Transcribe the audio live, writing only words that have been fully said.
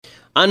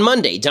On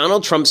Monday,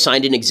 Donald Trump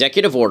signed an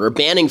executive order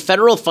banning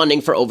federal funding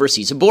for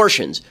overseas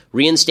abortions,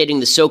 reinstating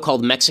the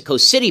so-called Mexico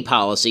City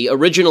policy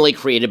originally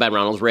created by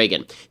Ronald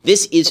Reagan.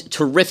 This is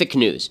terrific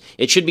news.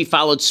 It should be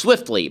followed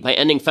swiftly by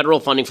ending federal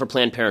funding for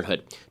Planned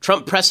Parenthood.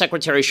 Trump Press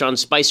Secretary Sean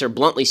Spicer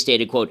bluntly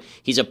stated, quote,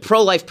 "He's a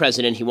pro-life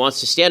president. He wants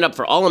to stand up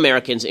for all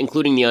Americans,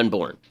 including the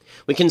unborn."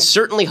 We can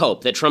certainly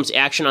hope that Trump's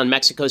action on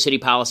Mexico City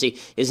policy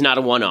is not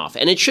a one-off,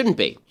 and it shouldn't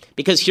be,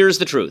 because here's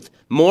the truth.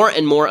 More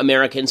and more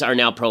Americans are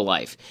now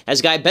pro-life.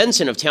 As Guy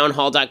Benson of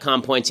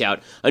townhall.com points out,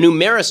 a new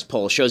Marist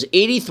poll shows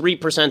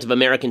 83% of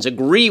Americans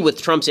agree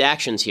with Trump's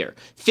actions here.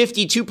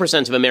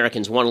 52% of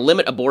Americans want to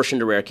limit abortion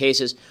to rare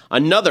cases.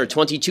 Another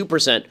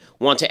 22%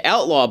 want to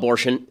outlaw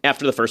abortion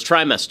after the first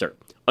trimester.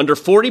 Under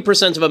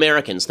 40% of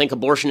Americans think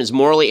abortion is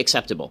morally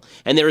acceptable,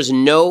 and there is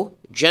no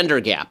gender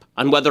gap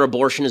on whether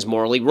abortion is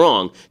morally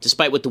wrong,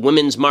 despite what the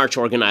Women's March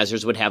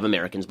organizers would have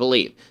Americans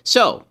believe.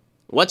 So,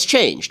 what's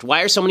changed?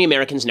 Why are so many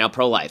Americans now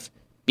pro-life?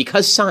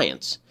 Because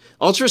science.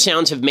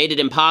 Ultrasounds have made it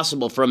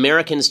impossible for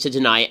Americans to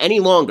deny any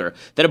longer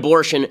that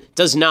abortion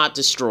does not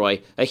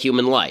destroy a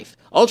human life.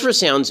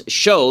 Ultrasounds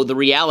show the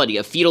reality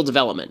of fetal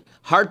development.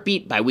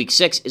 Heartbeat by week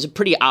 6 is a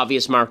pretty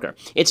obvious marker.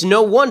 It's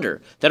no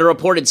wonder that a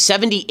reported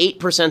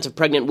 78% of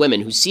pregnant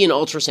women who see an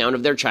ultrasound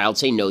of their child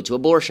say no to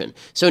abortion.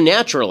 So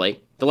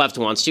naturally, the left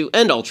wants to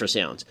end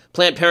ultrasounds.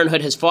 Planned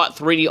Parenthood has fought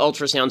 3D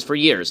ultrasounds for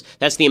years.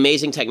 That's the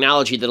amazing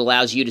technology that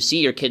allows you to see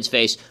your kid's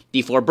face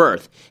before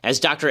birth. As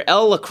Dr.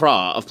 L.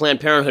 LaCroix of Planned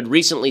Parenthood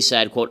recently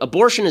said, quote,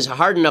 "Abortion is a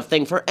hard enough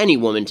thing for any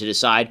woman to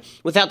decide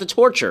without the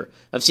torture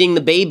of seeing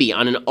the baby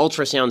on an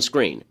ultrasound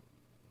screen."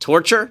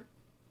 Torture?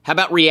 How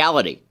about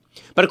reality?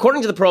 But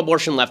according to the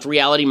pro-abortion left,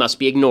 reality must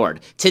be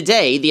ignored.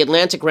 Today, The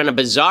Atlantic ran a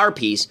bizarre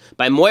piece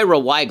by Moira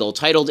Weigel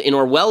titled in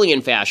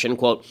Orwellian fashion,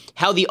 quote,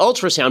 "How the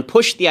ultrasound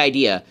pushed the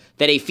idea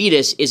that a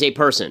fetus is a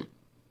person,"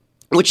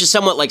 which is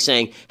somewhat like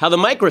saying how the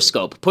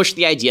microscope pushed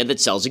the idea that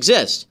cells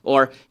exist,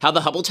 or how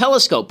the Hubble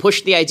telescope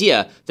pushed the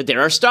idea that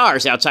there are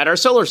stars outside our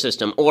solar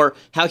system, or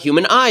how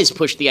human eyes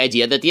pushed the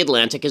idea that the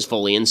Atlantic is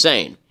fully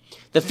insane.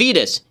 The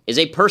fetus is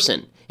a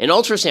person. An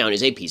ultrasound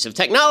is a piece of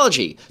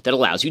technology that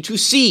allows you to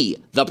see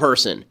the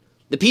person.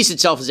 The piece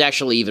itself is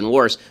actually even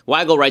worse.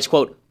 Weigel writes,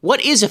 quote,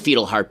 "What is a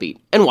fetal heartbeat,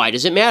 and why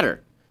does it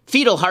matter?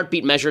 Fetal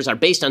heartbeat measures are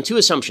based on two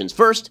assumptions.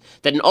 First,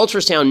 that an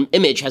ultrasound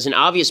image has an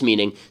obvious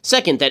meaning.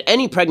 Second, that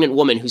any pregnant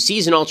woman who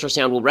sees an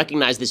ultrasound will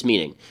recognize this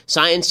meaning.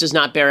 Science does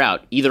not bear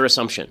out either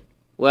assumption."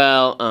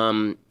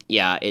 Well,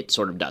 yeah, it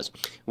sort of does.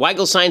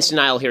 Weigel's science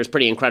denial here is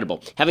pretty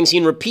incredible. Having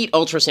seen repeat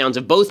ultrasounds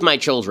of both my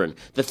children,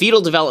 the fetal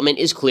development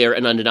is clear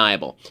and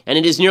undeniable. And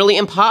it is nearly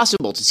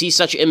impossible to see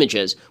such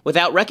images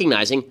without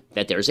recognizing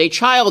that there's a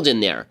child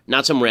in there,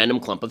 not some random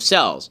clump of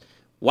cells.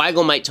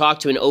 Weigel might talk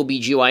to an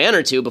OBGYN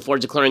or two before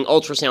declaring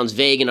ultrasounds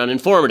vague and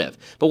uninformative.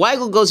 But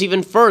Weigel goes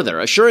even further,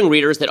 assuring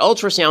readers that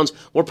ultrasounds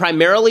were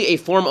primarily a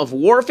form of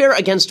warfare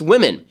against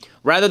women,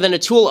 rather than a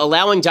tool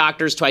allowing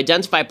doctors to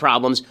identify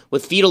problems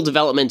with fetal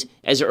development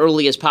as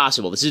early as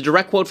possible. This is a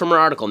direct quote from her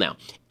article now.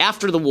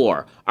 After the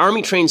war,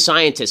 Army-trained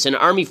scientists and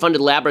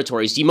Army-funded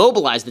laboratories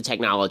demobilized the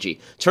technology,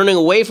 turning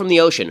away from the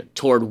ocean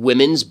toward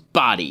women's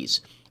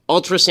bodies.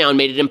 Ultrasound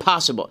made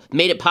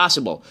it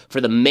possible for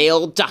the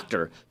male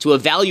doctor to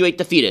evaluate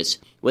the fetus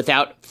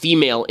without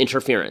female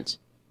interference.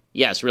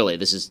 Yes, really,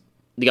 this is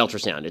the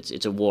ultrasound.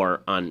 It's a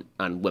war on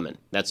women.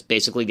 That's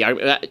basically the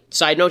argument.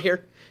 Side note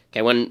here.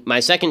 Okay, when my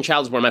second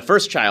child was born, my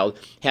first child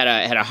had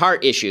a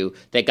heart issue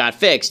that got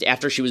fixed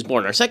after she was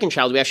born. Our second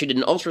child, we actually did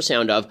an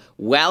ultrasound of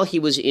while he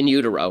was in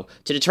utero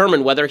to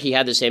determine whether he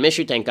had the same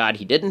issue. Thank God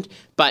he didn't,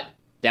 but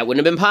that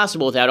wouldn't have been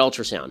possible without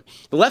ultrasound.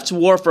 The left's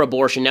war for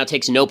abortion now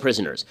takes no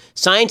prisoners.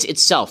 Science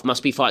itself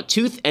must be fought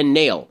tooth and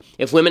nail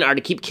if women are to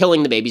keep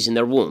killing the babies in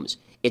their wombs.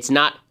 It's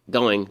not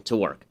going to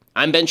work.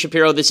 I'm Ben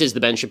Shapiro. This is The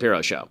Ben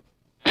Shapiro Show.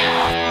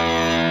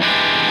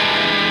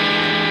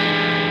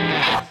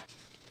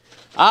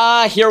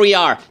 Here we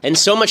are, and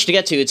so much to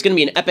get to. It's going to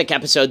be an epic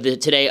episode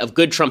today of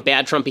Good Trump,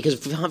 Bad Trump, because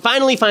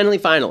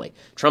finally,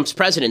 Trump's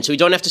president, so we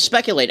don't have to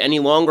speculate any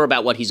longer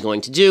about what he's going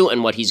to do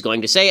and what he's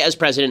going to say as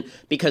president,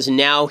 because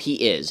now he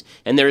is.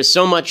 And there is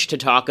so much to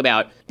talk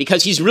about,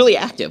 because he's really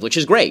active, which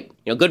is great.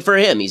 You know, good for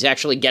him. He's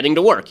actually getting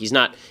to work. He's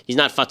not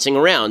futzing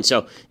around,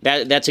 so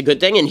that's a good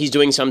thing, and he's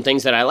doing some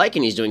things that I like,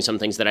 and he's doing some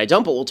things that I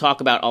don't, but we'll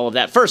talk about all of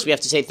that. First, we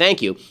have to say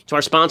thank you to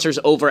our sponsors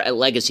over at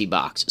Legacy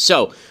Box.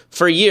 So,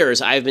 for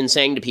years, I've been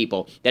saying to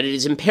people that it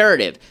is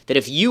imperative that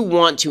if you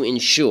want to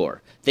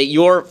ensure that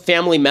your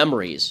family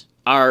memories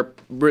are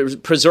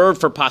preserved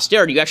for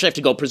posterity, you actually have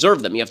to go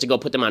preserve them. You have to go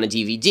put them on a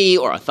DVD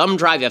or a thumb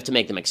drive. You have to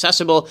make them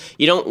accessible.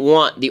 You don't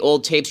want the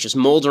old tapes just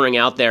moldering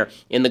out there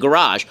in the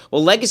garage.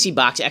 Well, Legacy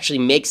Box actually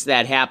makes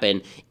that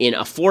happen in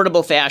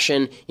affordable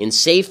fashion, in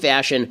safe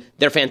fashion.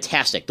 They're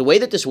fantastic. The way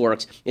that this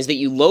works is that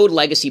you load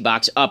Legacy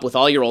Box up with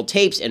all your old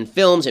tapes and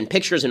films and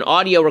pictures and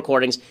audio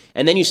recordings,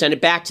 and then you send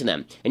it back to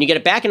them. And you get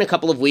it back in a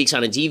couple of weeks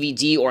on a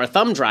DVD or a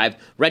thumb drive,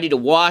 ready to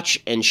watch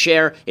and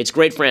share. It's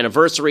great for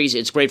anniversaries.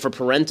 It's great for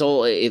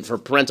parental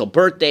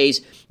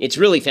birthdays. It's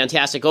really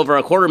fantastic. Over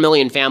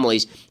 250,000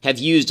 families have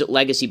used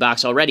Legacy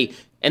Box already.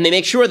 And they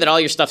make sure that all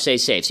your stuff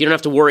stays safe. So you don't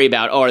have to worry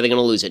about, are they going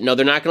to lose it? No,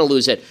 they're not going to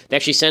lose it. They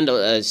actually send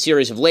a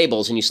series of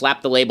labels, and you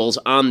slap the labels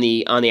on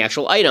the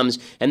actual items,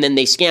 and then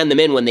they scan them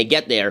in when they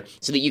get there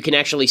so that you can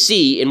actually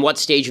see in what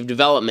stage of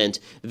development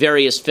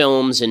various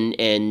films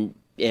and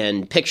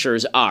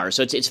pictures are.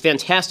 So it's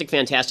fantastic,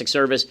 fantastic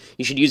service.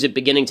 You should use it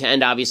beginning to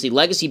end, obviously.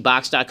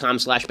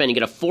 LegacyBox.com/Ben. You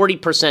get a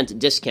 40%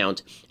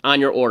 discount on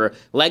your order.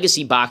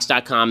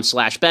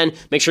 LegacyBox.com/Ben.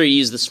 Make sure you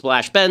use the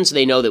 /Ben so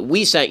they know that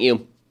we sent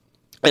you.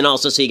 And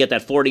also, so you get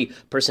that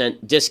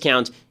 40%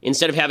 discount.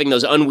 Instead of having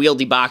those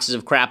unwieldy boxes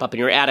of crap up in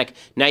your attic,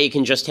 now you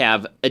can just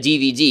have a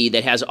DVD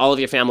that has all of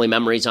your family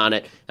memories on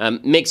it.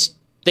 Makes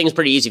things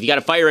pretty easy. If you got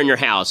a fire in your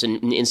house,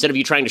 and instead of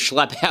you trying to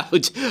schlep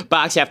out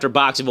box after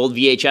box of old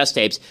VHS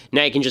tapes,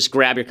 now you can just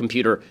grab your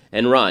computer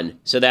and run.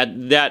 So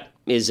that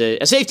is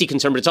a safety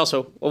concern, but it's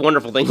also a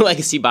wonderful thing.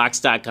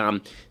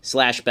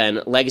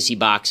 LegacyBox.com/Ben.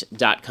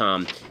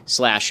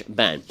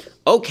 LegacyBox.com/Ben.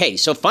 Okay,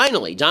 so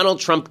finally,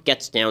 Donald Trump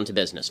gets down to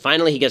business.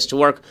 Finally, he gets to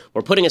work.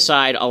 We're putting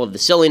aside all of the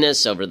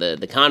silliness over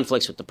the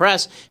conflicts with the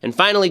press, and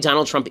finally,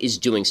 Donald Trump is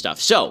doing stuff.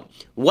 So,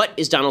 what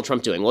is Donald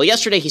Trump doing? Well,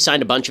 yesterday he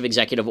signed a bunch of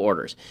executive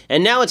orders,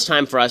 and now it's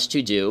time for us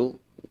to do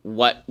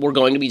what we're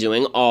going to be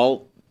doing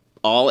all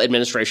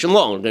administration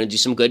long. We're going to do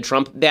some good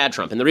Trump, bad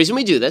Trump. And the reason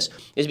we do this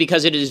is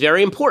because it is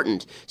very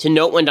important to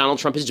note when Donald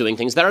Trump is doing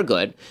things that are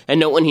good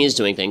and note when he is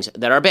doing things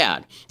that are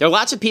bad. There are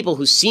lots of people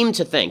who seem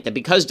to think that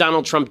because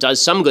Donald Trump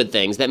does some good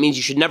things, that means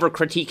you should never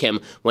critique him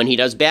when he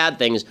does bad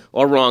things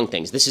or wrong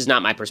things. This is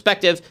not my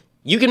perspective.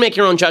 You can make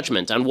your own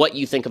judgment on what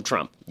you think of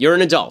Trump. You're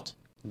an adult.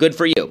 Good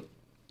for you.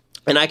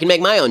 And I can make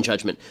my own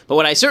judgment. But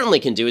what I certainly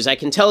can do is I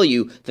can tell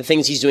you the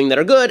things he's doing that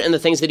are good and the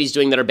things that he's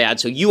doing that are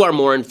bad, so you are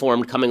more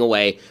informed coming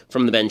away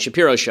from the Ben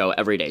Shapiro Show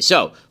every day.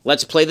 So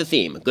let's play the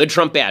theme. Good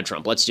Trump, bad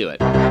Trump. Let's do it.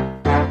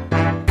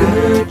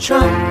 Good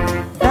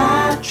Trump,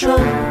 bad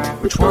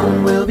Trump. Which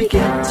one will we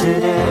get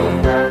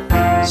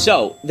today?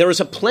 So there was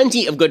a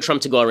plenty of good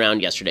Trump to go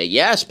around yesterday.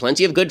 Yes,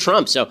 plenty of good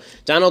Trump. So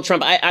Donald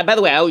Trump, by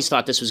the way, I always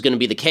thought this was going to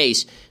be the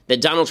case,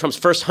 that Donald Trump's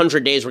first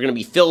 100 days were going to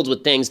be filled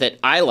with things that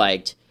I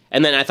liked.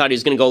 And then I thought he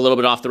was going to go a little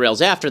bit off the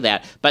rails after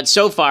that. But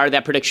so far,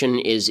 that prediction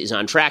is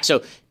on track.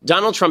 So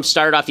Donald Trump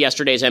started off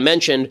yesterday, as I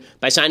mentioned,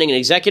 by signing an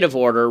executive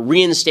order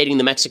reinstating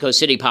the Mexico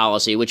City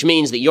policy, which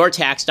means that your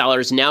tax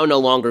dollars now no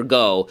longer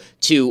go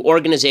to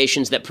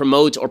organizations that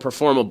promote or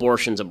perform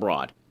abortions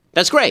abroad.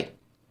 That's great.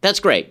 That's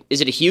great.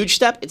 Is it a huge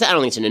step? I don't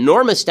think it's an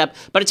enormous step,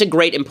 but it's a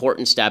great,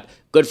 important step.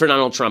 Good for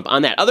Donald Trump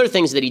on that. Other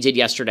things that he did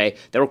yesterday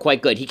that were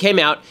quite good. He came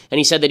out and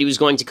he said that he was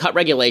going to cut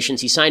regulations.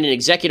 He signed an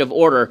executive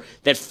order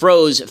that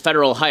froze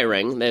federal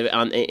hiring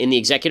in the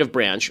executive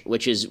branch,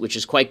 which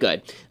is quite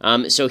good.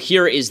 So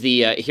here is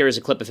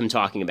a clip of him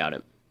talking about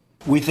it.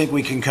 We think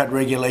we can cut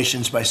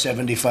regulations by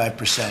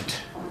 75%,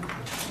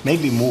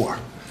 maybe more,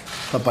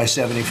 but by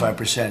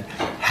 75%.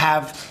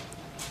 Have,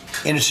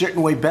 in a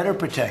certain way, better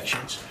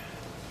protections.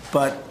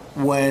 But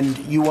when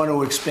you want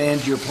to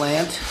expand your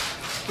plant,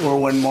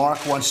 or when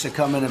Mark wants to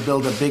come in and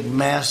build a big,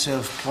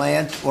 massive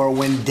plant, or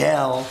when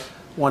Dell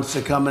wants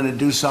to come in and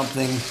do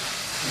something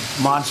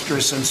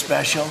monstrous and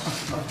special,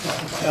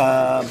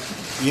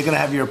 you're going to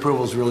have your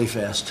approvals really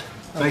fast.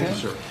 Thank you,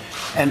 sir.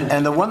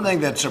 And the one thing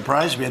that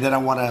surprised me, and then I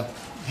want to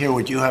hear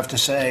what you have to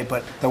say,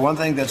 but the one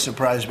thing that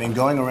surprised me in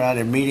going around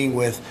and meeting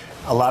with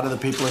a lot of the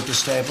people at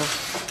this table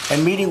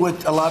and meeting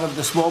with a lot of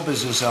the small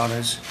business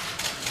owners,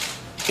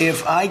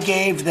 if I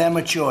gave them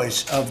a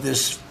choice of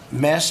this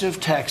massive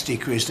tax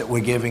decrease that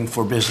we're giving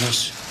for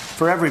business,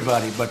 for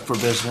everybody, but for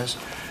business,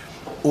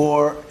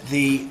 or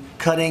the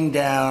cutting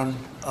down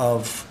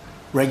of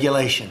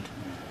regulation,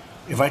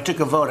 if I took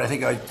a vote, I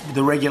think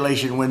the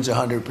regulation wins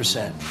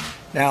 100%.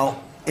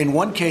 Now, in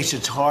one case,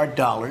 it's hard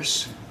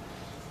dollars,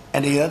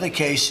 and in the other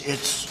case,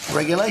 it's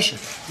regulation.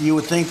 You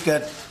would think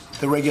that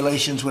the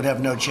regulations would have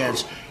no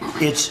chance.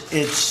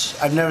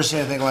 I've never seen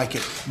anything like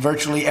it.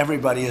 Virtually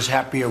everybody is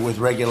happier with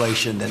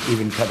regulation than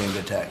even cutting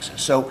the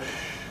taxes. So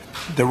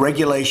the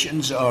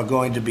regulations are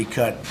going to be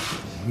cut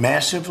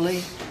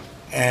massively,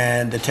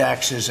 and the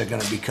taxes are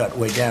going to be cut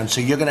way down.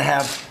 So you're going to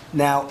have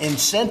now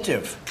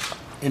incentive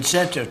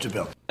to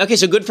build. Okay,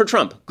 so good for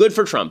Trump. Good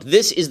for Trump.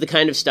 This is the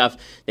kind of stuff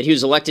that he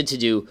was elected to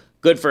do.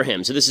 Good for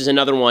him. So this is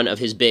another one of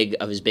his big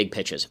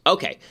pitches.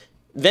 Okay,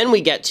 then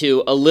we get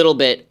to a little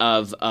bit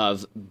of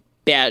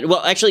bad.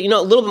 Well, actually,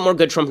 a little bit more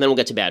good Trump, and then we'll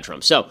get to bad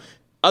Trump. So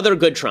other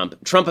good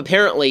Trump. Trump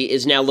apparently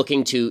is now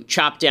looking to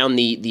chop down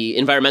the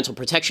Environmental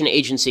Protection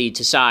Agency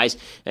to size.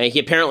 He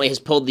apparently has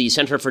pulled the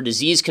Center for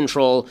Disease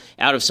Control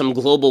out of some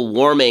global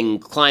warming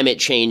climate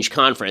change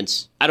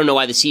conference. I don't know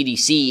why the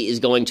CDC is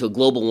going to a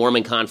global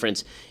warming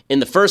conference in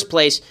the first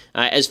place.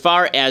 As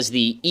far as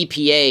the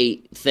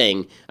EPA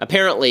thing,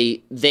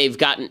 apparently they've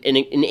gotten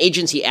an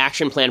agency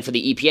action plan for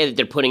the EPA that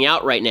they're putting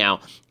out right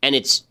now, and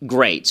it's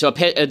great. So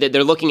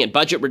they're looking at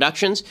budget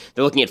reductions.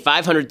 They're looking at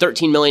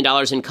 $513 million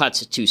in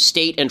cuts to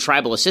state and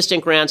tribal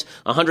assistance grants,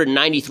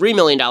 $193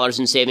 million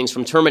in savings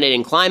from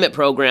terminating climate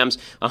programs,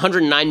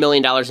 $109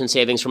 million in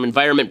savings from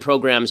environment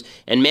programs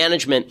and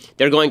management.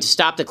 They're going to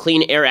stop the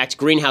Clean Air Act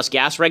greenhouse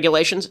gas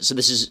regulations. So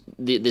this is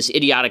this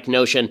idiotic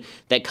notion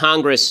that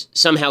Congress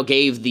somehow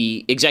gave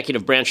the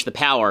executive branch the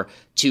power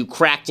to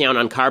crack down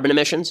on carbon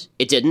emissions.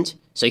 It didn't.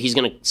 So he's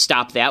going to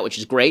stop that, which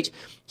is great.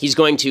 He's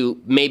going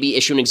to maybe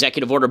issue an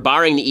executive order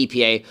barring the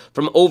EPA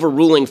from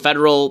overruling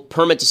federal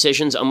permit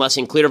decisions unless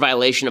in clear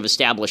violation of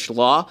established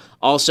law.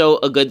 Also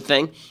a good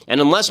thing.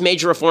 And unless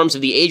major reforms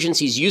of the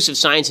agency's use of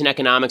science and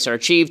economics are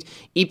achieved,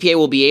 EPA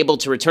will be able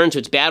to return to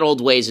its bad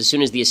old ways as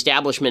soon as the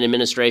establishment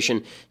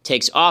administration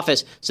takes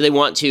office. So they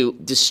want to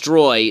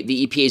destroy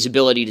the EPA's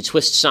ability to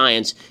twist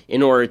science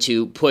in order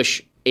to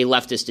push a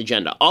leftist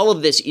agenda. All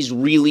of this is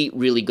really,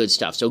 really good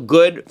stuff. So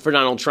good for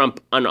Donald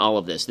Trump on all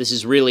of this. This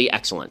is really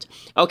excellent.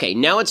 Okay,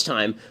 now it's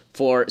time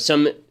for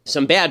some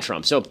bad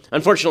Trump. So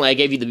unfortunately, I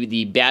gave you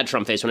the bad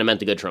Trump face when I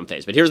meant the good Trump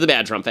face. But here's the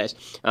bad Trump face.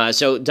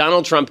 So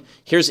Donald Trump,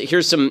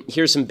 here's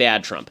some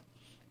bad Trump,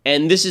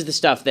 and this is the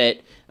stuff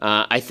that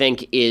I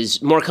think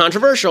is more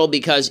controversial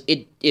because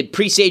it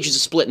presages a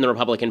split in the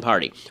Republican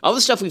Party. All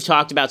the stuff we've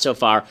talked about so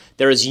far,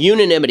 there is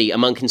unanimity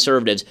among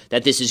conservatives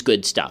that this is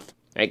good stuff.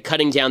 Right?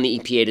 Cutting down the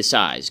EPA to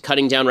size,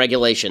 cutting down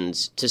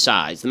regulations to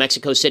size, the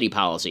Mexico City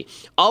policy.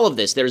 All of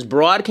this, there's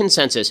broad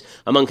consensus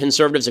among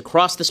conservatives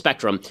across the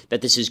spectrum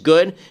that this is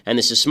good and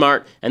this is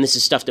smart and this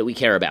is stuff that we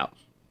care about.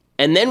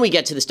 And then we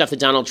get to the stuff that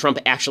Donald Trump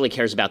actually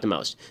cares about the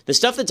most. The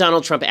stuff that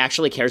Donald Trump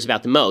actually cares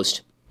about the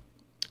most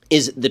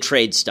is the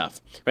trade stuff,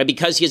 right?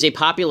 Because he is a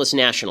populist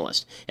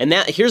nationalist. And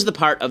here's the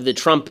part of the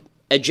Trump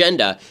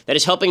agenda that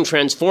is helping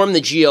transform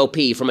the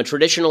GOP from a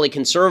traditionally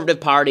conservative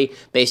party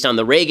based on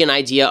the Reagan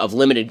idea of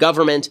limited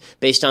government,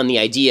 based on the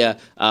idea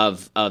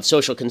of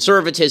social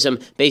conservatism,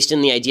 based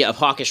on the idea of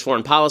hawkish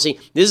foreign policy.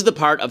 This is the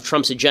part of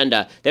Trump's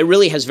agenda that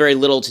really has very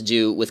little to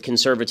do with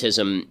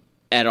conservatism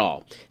at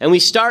all. And we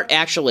start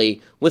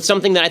actually with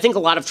something that I think a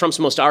lot of Trump's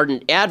most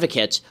ardent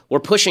advocates were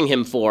pushing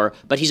him for,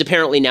 but he's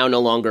apparently now no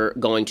longer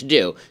going to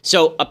do.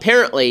 So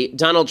apparently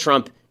Donald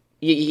Trump,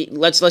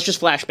 let's just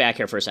flash back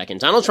here for a second.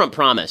 Donald Trump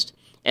promised,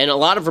 and a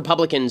lot of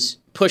Republicans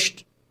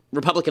pushed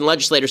Republican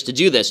legislators to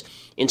do this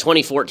in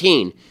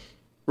 2014.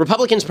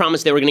 Republicans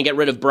promised they were going to get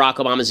rid of Barack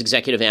Obama's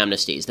executive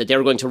amnesties, that they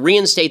were going to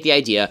reinstate the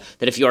idea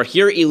that if you are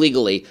here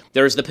illegally,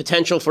 there is the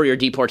potential for your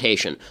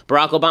deportation.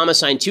 Barack Obama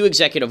signed 2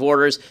 executive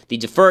orders, the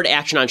Deferred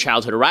Action on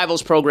Childhood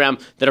Arrivals program,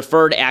 the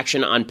Deferred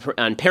Action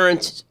on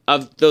parents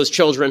of those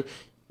children.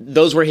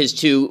 Those were his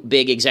 2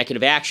 big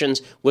executive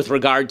actions with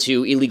regard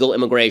to illegal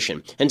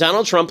immigration. And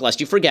Donald Trump, lest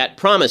you forget,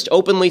 promised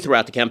openly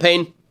throughout the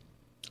campaign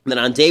that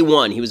on day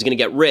one he was going to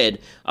get rid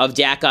of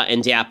DACA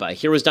and DAPA.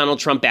 Here was Donald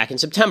Trump back in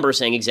September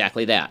saying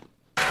exactly that.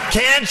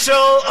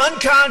 Cancel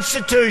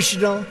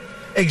unconstitutional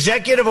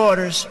executive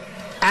orders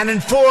and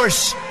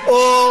enforce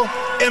all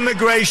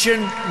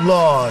immigration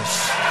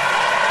laws.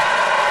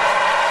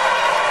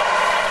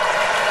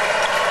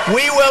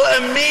 We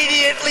will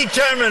immediately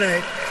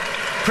terminate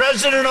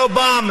President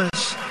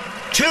Obama's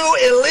 2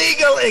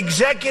 illegal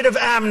executive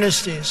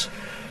amnesties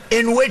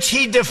in which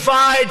he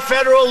defied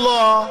federal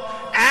law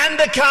and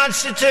the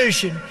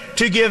Constitution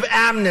to give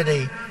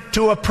amnesty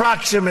to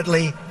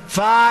approximately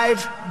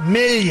 5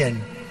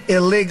 million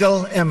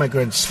illegal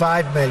immigrants.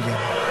 5 million.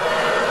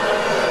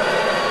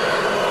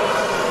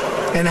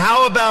 And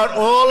how about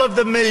all of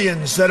the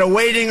millions that are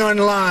waiting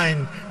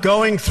online,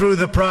 going through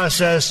the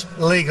process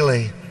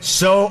legally?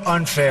 So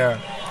unfair.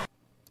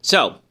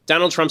 So,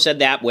 Donald Trump said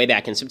that way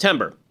back in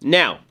September.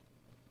 Now,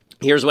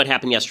 here's what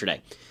happened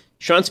yesterday.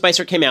 Sean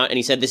Spicer came out and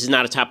he said this is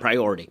not a top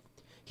priority.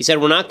 He said,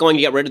 we're not going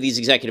to get rid of these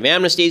executive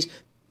amnesties.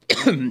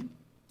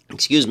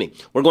 Excuse me.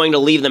 We're going to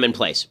leave them in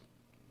place.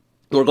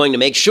 We're going to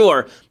make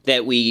sure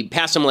that we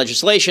pass some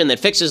legislation that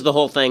fixes the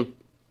whole thing,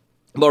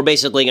 but we're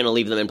basically going to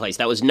leave them in place.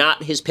 That was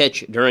not his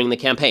pitch during the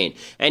campaign.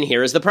 And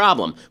here is the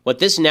problem. What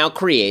this now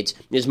creates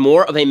is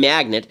more of a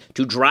magnet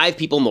to drive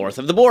people north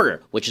of the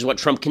border, which is what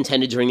Trump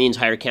contended during the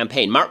entire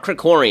campaign. Mark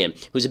Krikorian,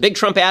 who's a big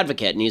Trump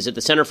advocate, and he's at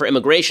the Center for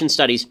Immigration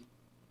Studies,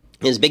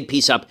 his big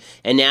piece up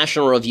in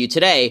National Review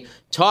today,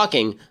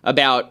 talking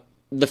about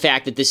the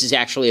fact that this is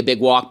actually a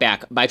big walk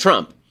back by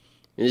Trump.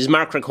 This is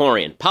Mark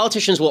Krikorian.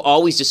 Politicians will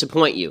always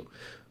disappoint you.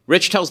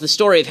 Rich tells the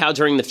story of how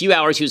during the few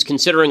hours he was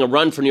considering a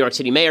run for New York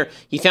City mayor,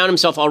 he found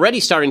himself already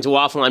starting to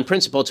waffle on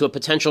principle to a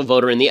potential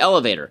voter in the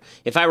elevator.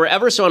 If I were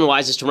ever so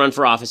unwise as to run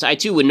for office, I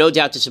too would no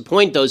doubt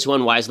disappoint those who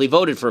unwisely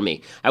voted for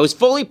me. I was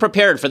fully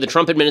prepared for the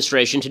Trump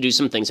administration to do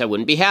some things I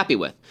wouldn't be happy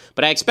with.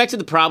 But I expected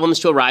the problems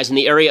to arise in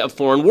the area of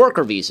foreign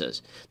worker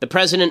visas. The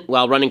president,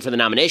 while running for the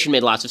nomination,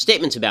 made lots of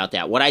statements about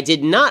that. What I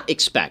did not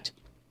expect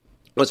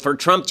was for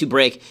Trump to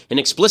break an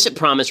explicit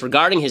promise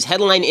regarding his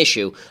headline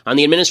issue on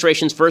the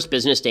administration's first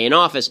business day in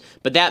office,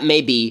 but that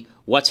may be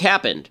what's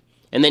happened.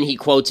 And then he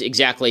quotes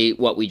exactly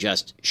what we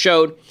just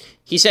showed.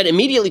 He said,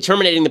 immediately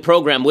terminating the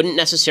program wouldn't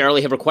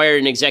necessarily have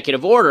required an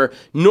executive order,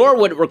 nor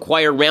would it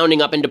require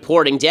rounding up and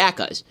deporting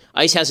DACAs.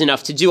 ICE has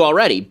enough to do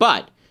already,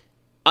 but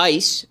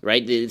ICE,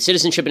 right, the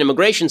Citizenship and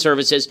Immigration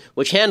Services,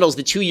 which handles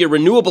the 2-year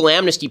renewable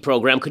amnesty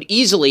program, could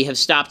easily have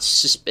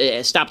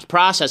stopped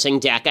processing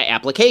DACA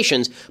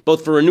applications,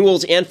 both for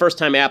renewals and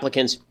first-time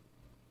applicants,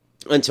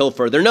 until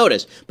further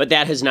notice. But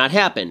that has not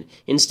happened.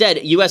 Instead,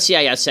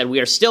 USCIS said we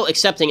are still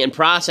accepting and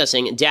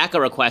processing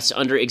DACA requests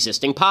under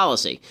existing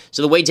policy.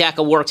 So the way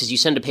DACA works is you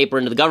send a paper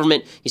into the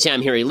government, you say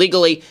I'm here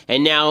illegally,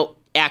 and now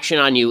action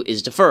on you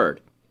is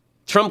deferred.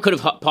 Trump could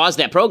have paused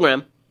that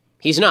program.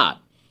 He's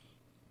not.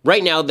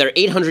 Right now, there are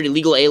 800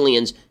 illegal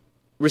aliens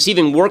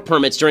receiving work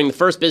permits during the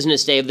first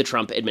business day of the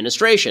Trump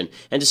administration.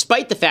 And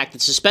despite the fact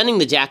that suspending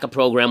the DACA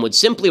program would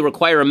simply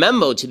require a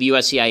memo to the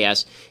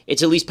USCIS,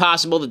 it's at least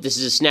possible that this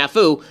is a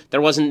snafu.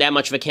 There wasn't that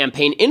much of a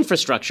campaign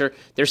infrastructure.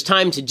 There's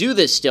time to do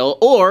this still,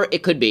 or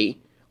it could be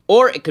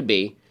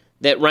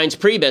that Reince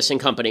Priebus and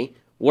company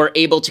were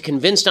able to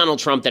convince Donald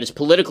Trump that it's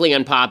politically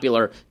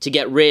unpopular to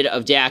get rid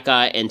of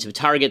DACA and to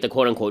target the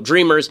quote-unquote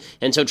dreamers,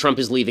 and so Trump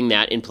is leaving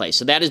that in place.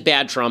 So that is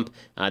bad Trump.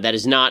 That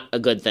is not a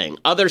good thing.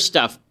 Other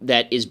stuff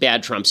that is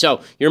bad Trump.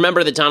 So you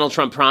remember that Donald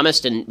Trump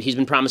promised, and he's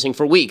been promising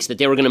for weeks, that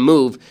they were going to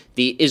move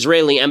the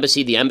Israeli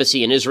embassy, the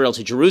embassy in Israel,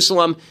 to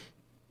Jerusalem.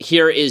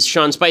 Here is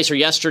Sean Spicer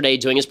yesterday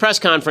doing his press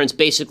conference,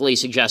 basically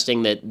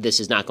suggesting that this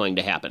is not going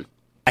to happen.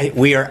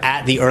 We are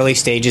at the early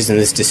stages in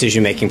this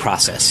decision-making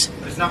process.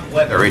 It's not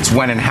whether, it's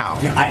when and how.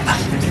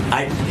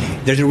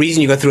 There's a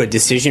reason you go through a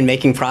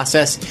decision-making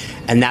process,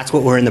 and that's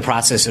what we're in the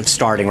process of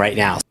starting right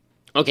now.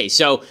 Okay,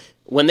 so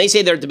when they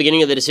say they're at the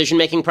beginning of the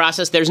decision-making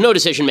process, there's no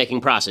decision-making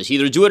process. You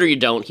either do it or you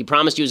don't. He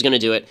promised he was going to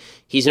do it.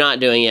 He's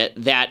not doing it.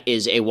 That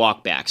is a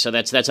walk back. So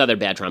that's other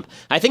bad Trump.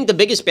 I think the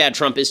biggest bad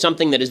Trump is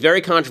something that is very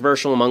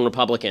controversial among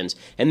Republicans,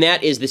 and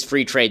that is this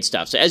free trade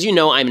stuff. So as you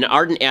know, I'm an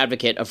ardent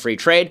advocate of free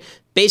trade,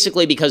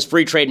 basically because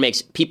free trade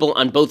makes people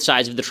on both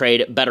sides of the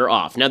trade better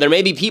off. Now, there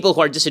may be people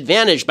who are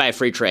disadvantaged by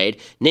free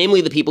trade,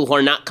 namely the people who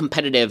are not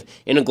competitive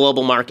in a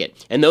global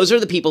market. And those are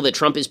the people that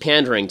Trump is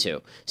pandering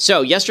to.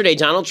 So yesterday,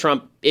 Donald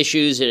Trump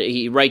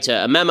he writes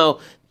a memo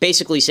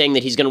basically saying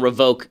that he's going to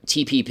revoke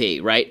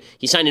TPP, right?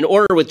 He signed an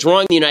order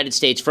withdrawing the United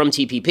States from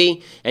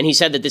TPP, and he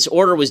said that this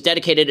order was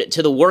dedicated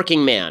to the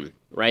working man,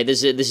 right?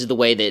 This is the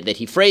way that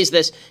he phrased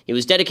this. It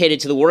was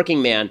dedicated to the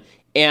working man,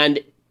 and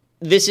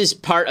this is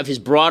part of his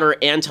broader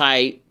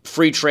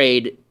anti-free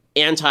trade,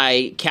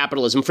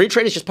 anti-capitalism. Free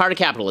trade is just part of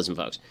capitalism,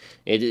 folks.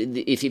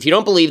 If you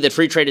don't believe that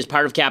free trade is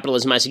part of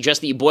capitalism, I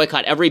suggest that you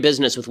boycott every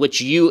business with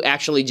which you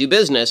actually do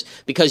business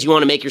because you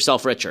want to make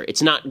yourself richer.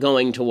 It's not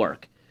going to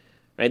work.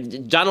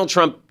 Right? Donald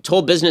Trump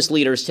told business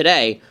leaders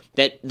today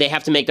that they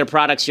have to make their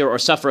products here or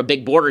suffer a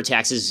big border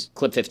tax. Is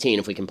clip 15,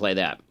 if we can play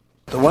that.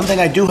 The one thing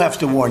I do have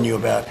to warn you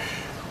about,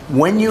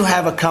 when you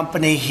have a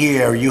company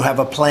here, you have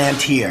a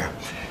plant here,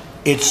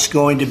 it's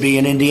going to be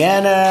in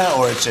Indiana,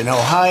 or it's in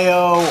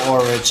Ohio,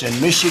 or it's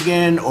in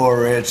Michigan,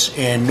 or it's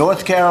in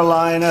North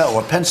Carolina,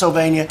 or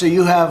Pennsylvania. So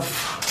you have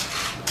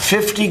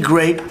 50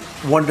 great,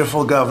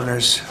 wonderful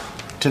governors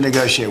to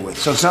negotiate with.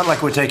 So it's not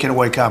like we're taking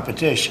away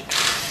competition.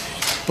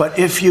 But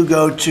if you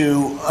go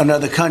to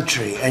another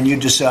country and you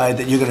decide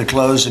that you're going to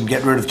close and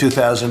get rid of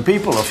 2,000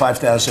 people or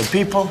 5,000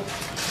 people,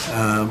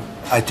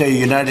 I tell you,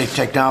 United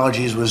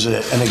Technologies was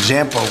an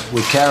example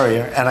with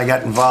Carrier, and I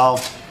got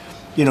involved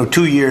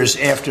 2 years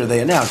after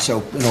they announced.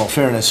 So, in all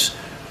fairness,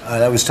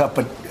 that was tough.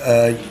 But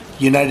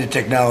United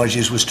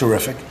Technologies was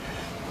terrific,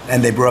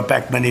 and they brought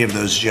back many of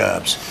those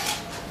jobs.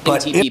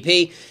 But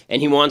TPP,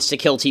 and he wants to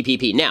kill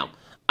TPP. Now,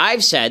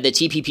 I've said that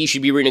TPP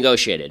should be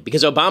renegotiated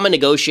because Obama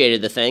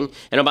negotiated the thing,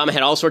 and Obama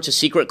had all sorts of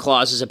secret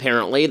clauses,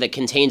 apparently, that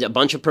contained a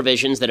bunch of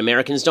provisions that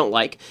Americans don't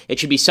like. It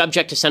should be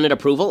subject to Senate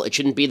approval. It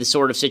shouldn't be the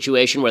sort of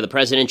situation where the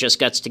president just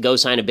gets to go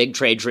sign a big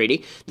trade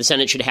treaty. The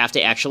Senate should have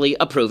to actually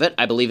approve it.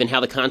 I believe in how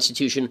the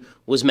Constitution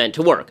was meant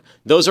to work.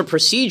 Those are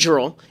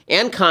procedural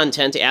and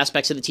content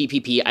aspects of the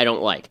TPP I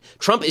don't like.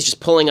 Trump is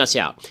just pulling us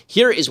out.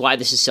 Here is why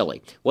this is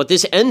silly. What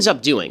this ends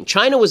up doing,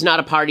 China was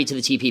not a party to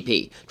the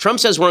TPP. Trump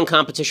says we're in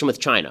competition with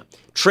China.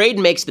 Trade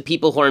makes the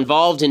people who are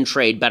involved in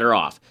trade better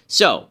off.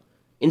 So,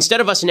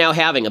 instead of us now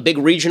having a big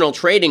regional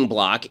trading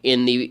bloc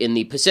in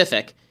the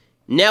Pacific,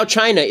 now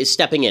China is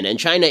stepping in, and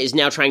China is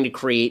now trying to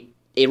create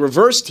a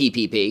reverse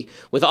TPP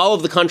with all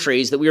of the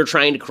countries that we were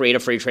trying to create a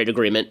free trade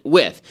agreement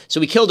with.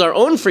 So we killed our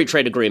own free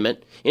trade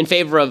agreement in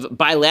favor of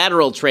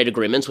bilateral trade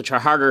agreements, which are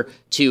harder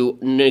to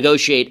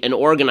negotiate and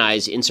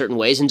organize in certain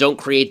ways and don't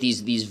create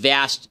these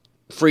vast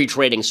free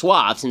trading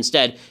swaths.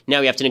 Instead,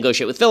 now we have to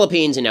negotiate with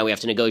Philippines, and now we have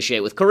to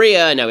negotiate with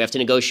Korea, and now we have to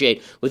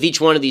negotiate with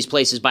each one of these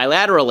places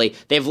bilaterally.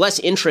 They have less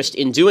interest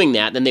in doing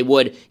that than they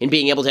would in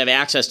being able to have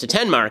access to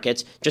 10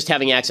 markets, just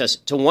having access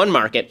to one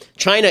market.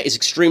 China is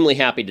extremely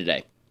happy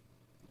today.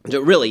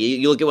 Really,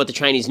 you look at what the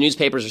Chinese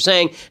newspapers are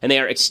saying, and they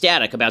are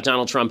ecstatic about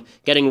Donald Trump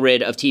getting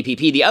rid of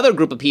TPP. The other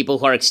group of people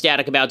who are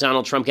ecstatic about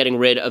Donald Trump getting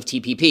rid of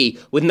TPP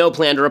with no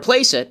plan to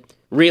replace it,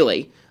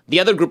 really, the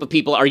other group of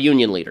people are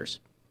union leaders.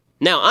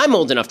 Now, I'm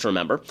old enough to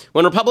remember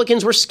when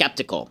Republicans were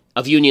skeptical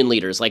of union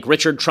leaders like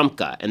Richard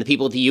Trumka and the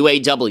people at the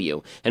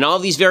UAW and all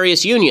of these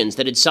various unions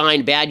that had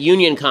signed bad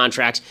union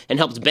contracts and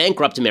helped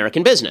bankrupt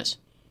American business.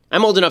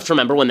 I'm old enough to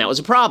remember when that was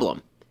a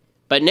problem.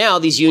 But now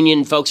these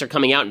union folks are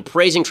coming out and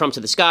praising Trump to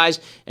the skies,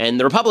 and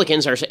the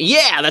Republicans are saying,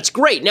 yeah, that's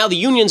great, now the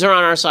unions are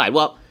on our side.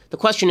 Well, the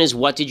question is,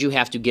 what did you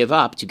have to give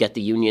up to get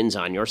the unions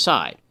on your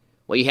side?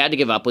 What you had to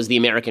give up was the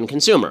American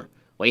consumer.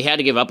 What he had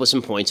to give up was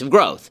some points of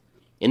growth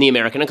in the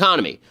American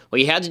economy. What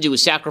he had to do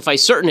was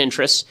sacrifice certain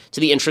interests to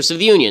the interests of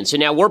the unions. So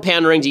now we're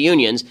pandering to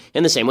unions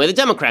in the same way the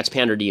Democrats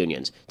pander to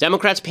unions.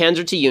 Democrats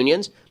pander to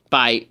unions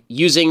by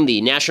using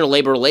the National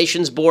Labor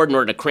Relations Board in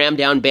order to cram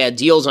down bad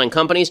deals on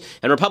companies,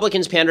 and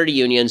Republicans pander to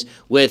unions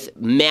with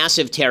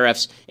massive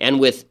tariffs and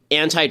with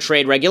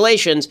anti-trade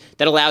regulations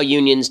that allow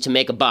unions to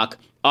make a buck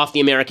off the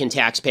American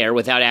taxpayer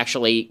without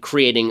actually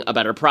creating a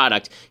better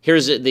product.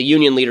 Here's the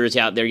union leaders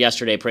out there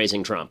yesterday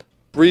praising Trump.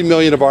 3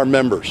 million of our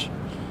members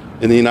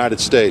in the United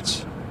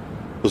States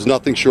was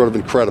nothing short of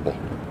incredible.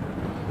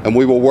 And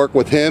we will work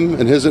with him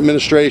and his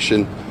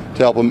administration to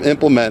help him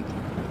implement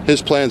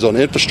his plans on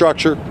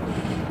infrastructure,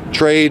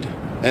 trade,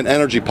 and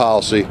energy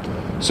policy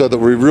so that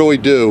we really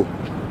do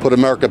put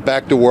America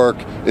back to work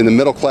in the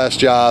middle-class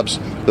jobs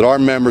that our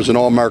members and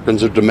all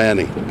Americans are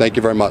demanding. Thank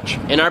you very much.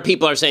 And our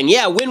people are saying,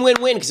 yeah, win,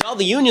 win, win, because all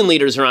the union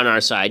leaders are on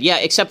our side. Yeah,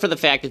 except for the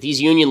fact that these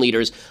union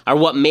leaders are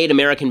what made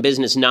American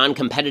business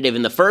non-competitive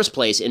in the first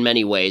place in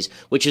many ways,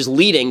 which is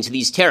leading to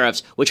these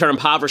tariffs, which are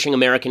impoverishing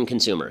American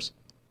consumers.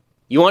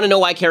 You want to know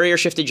why Carrier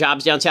shifted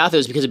jobs down south? It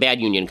was because of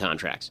bad union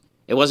contracts.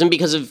 It wasn't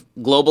because of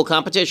global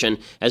competition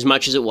as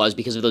much as it was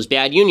because of those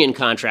bad union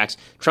contracts.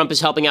 Trump is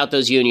helping out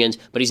those unions,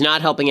 but he's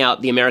not helping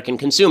out the American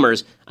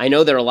consumers. I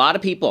know there are a lot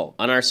of people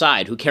on our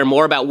side who care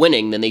more about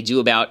winning than they do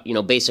about,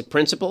 basic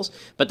principles.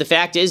 But the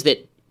fact is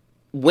that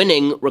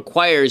winning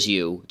requires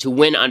you to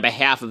win on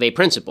behalf of a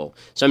principle.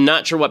 So I'm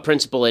not sure what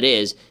principle it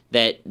is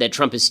that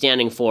Trump is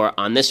standing for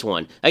on this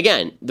one.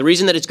 Again, the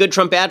reason that it's good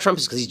Trump, bad Trump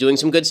is because he's doing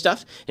some good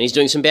stuff and he's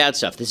doing some bad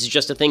stuff. This is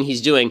just a thing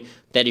he's doing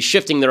that is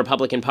shifting the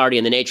Republican Party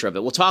and the nature of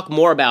it. We'll talk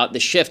more about the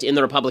shift in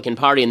the Republican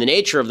Party and the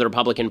nature of the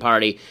Republican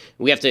Party.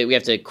 We have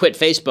to quit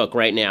Facebook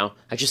right now.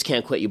 I just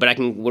can't quit you, but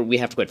we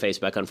have to quit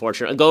Facebook,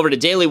 unfortunately. Go over to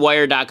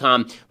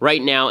dailywire.com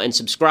right now and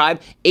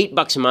subscribe.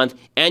 $8 a month.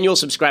 Annual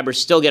subscribers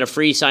still get a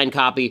free signed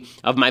copy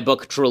of my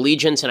book, True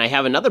Allegiance, and I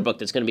have another book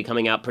that's going to be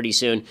coming out pretty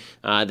soon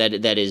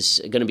that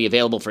is going to be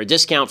available for a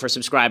discount for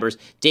subscribers.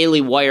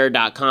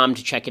 dailywire.com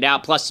to check it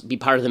out. Plus, be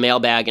part of the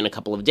mailbag in a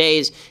couple of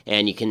days,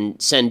 and you can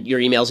send your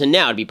emails in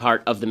now to be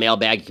part of the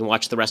mailbag. You can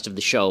watch the rest of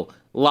the show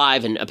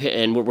live,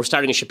 and we're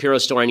starting a Shapiro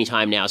store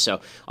anytime now,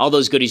 so all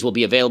those goodies will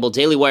be available.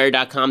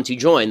 dailywire.com to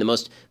join the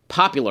most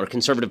popular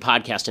conservative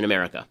podcast in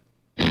America.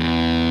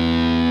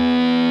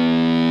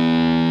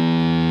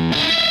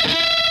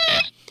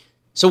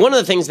 So one of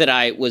the things that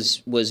I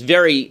was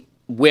very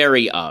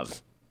wary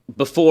of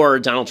before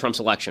Donald Trump's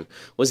election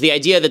was the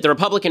idea that the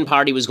Republican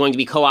Party was going to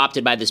be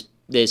co-opted by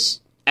this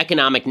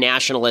economic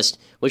nationalist,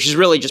 which is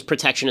really just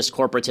protectionist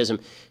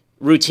corporatism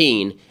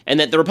routine, and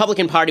that the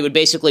Republican Party would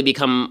basically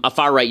become a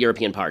far-right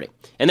European party.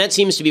 And that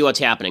seems to be what's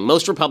happening.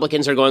 Most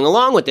Republicans are going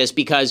along with this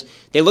because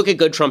they look at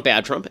good Trump,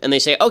 bad Trump, and they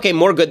say, okay,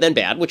 more good than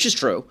bad, which is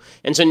true.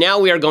 And so now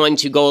we are going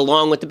to go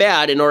along with the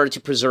bad in order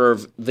to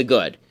preserve the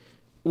good.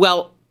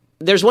 Well,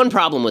 there's one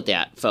problem with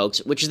that, folks,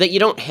 which is that you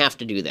don't have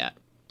to do that,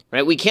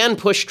 right? We can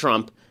push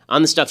Trump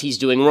on the stuff he's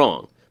doing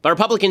wrong. But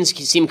Republicans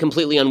seem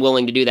completely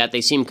unwilling to do that.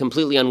 They seem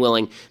completely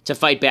unwilling to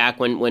fight back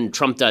when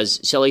Trump does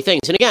silly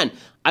things. And again,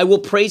 I will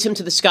praise him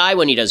to the sky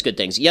when he does good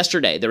things.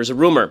 Yesterday, there was a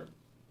rumor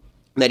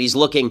that he's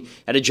looking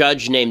at a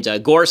judge named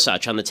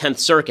Gorsuch on the 10th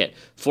Circuit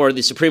for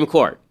the Supreme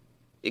Court.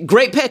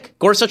 Great pick.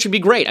 Gorsuch would be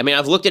great. I mean,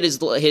 I've looked at his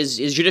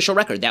judicial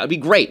record. That would be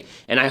great.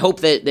 And I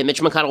hope that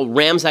Mitch McConnell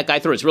rams that guy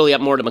through. It's really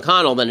up more to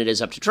McConnell than it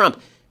is up to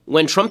Trump.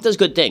 When Trump does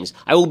good things,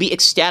 I will be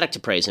ecstatic to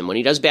praise him. When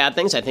he does bad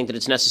things, I think that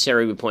it's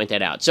necessary we point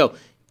that out. So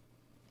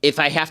if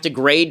I have to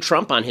grade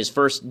Trump on his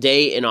first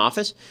day in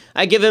office,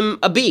 I give him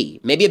a B,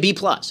 maybe a B+.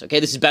 Okay,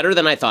 this is better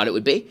than I thought it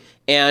would be.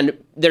 And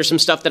there's some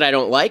stuff that I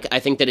don't like.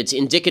 I think that it's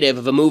indicative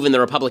of a move in the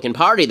Republican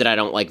Party that I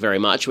don't like very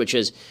much, which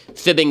is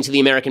fibbing to the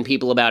American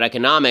people about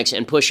economics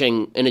and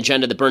pushing an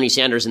agenda that Bernie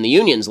Sanders and the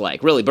unions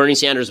like. Really, Bernie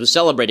Sanders was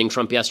celebrating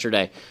Trump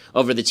yesterday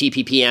over the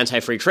TPP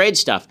anti-free trade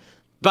stuff.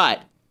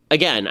 But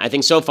again, I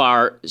think so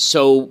far,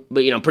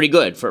 pretty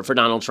good for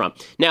Donald Trump.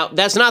 Now,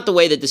 that's not the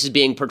way that this is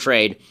being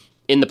portrayed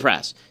in the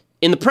press.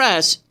 In the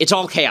press, it's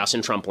all chaos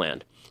in Trump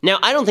land. Now,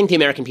 I don't think the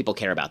American people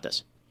care about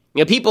this.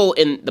 People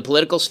in the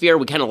political sphere,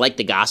 we kind of like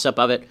the gossip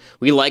of it.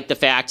 We like the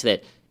fact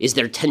that, is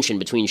there tension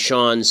between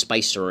Sean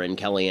Spicer and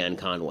Kellyanne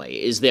Conway?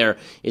 Is there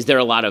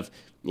a lot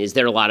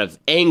of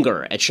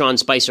anger at Sean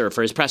Spicer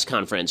for his press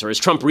conference? Or is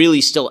Trump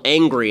really still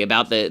angry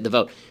about the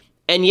vote?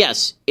 And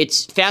yes,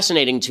 it's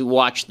fascinating to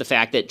watch the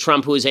fact that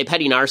Trump, who is a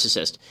petty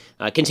narcissist,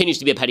 continues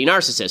to be a petty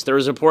narcissist. There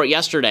was a report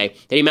yesterday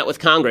that he met with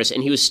Congress,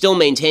 and he was still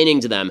maintaining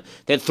to them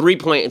that 3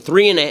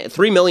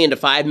 million to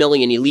 5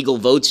 million illegal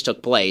votes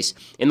took place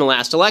in the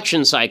last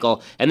election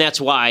cycle, and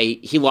that's why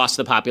he lost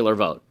the popular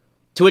vote.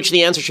 To which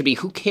the answer should be,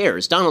 who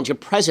cares? Donald, you're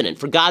president.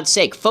 For God's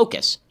sake,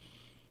 focus.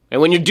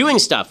 And when you're doing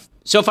stuff,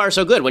 so far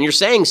so good. When you're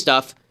saying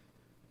stuff,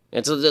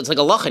 it's like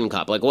a Lachen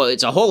cup. Like, well,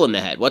 it's a hole in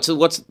the head. What's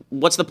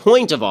the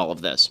point of all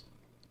of this?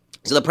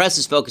 So the press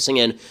is focusing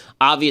in,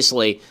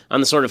 obviously, on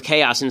the sort of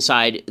chaos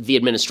inside the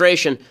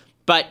administration,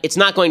 but it's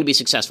not going to be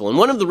successful. And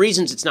one of the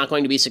reasons it's not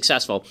going to be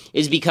successful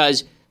is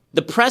because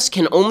The press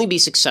can only be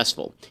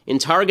successful in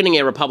targeting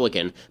a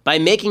Republican by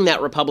making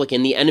that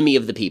Republican the enemy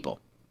of the people.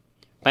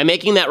 By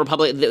making that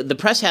Republican, the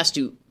press has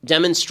to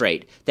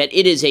demonstrate that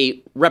it is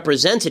a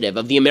representative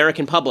of the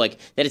American public,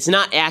 that it's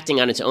not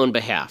acting on its own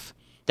behalf,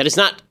 that it's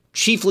not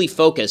chiefly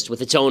focused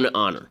with its own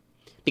honor.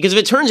 Because if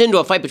it turns into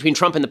a fight between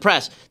Trump and the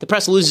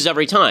press loses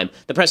every time.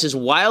 The press is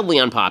wildly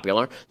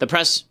unpopular. The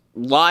press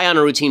lie on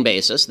a routine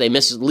basis. They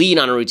mislead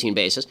on a routine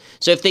basis.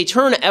 So if they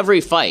turn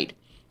every fight,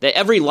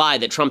 every lie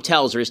that Trump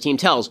tells or his team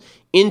tells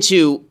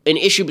into an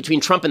issue between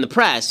Trump and the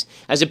press,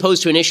 as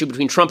opposed to an issue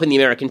between Trump and the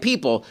American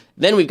people,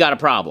 then we've got a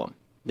problem.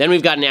 Then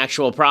we've got an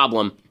actual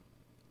problem.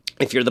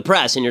 If you're the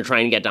press and you're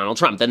trying to get Donald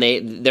Trump, then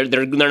they're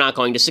not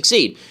going to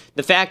succeed.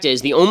 The fact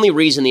is, the only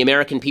reason the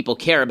American people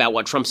care about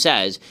what Trump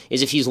says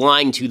is if he's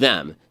lying to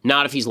them,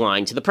 not if he's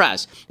lying to the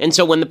press. And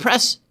so when the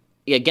press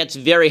gets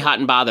very hot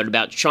and bothered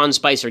about Sean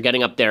Spicer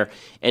getting up there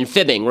and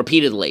fibbing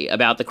repeatedly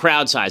about the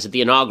crowd size at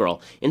the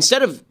inaugural,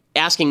 instead of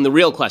asking the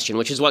real question,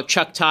 which is what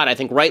Chuck Todd, I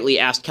think, rightly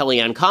asked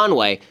Kellyanne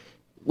Conway,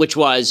 which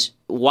was,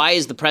 why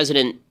is the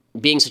president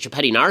being such a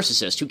petty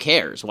narcissist? Who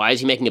cares? Why is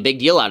he making a big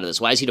deal out of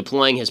this? Why is he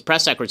deploying his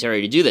press secretary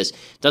to do this?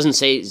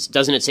 Doesn't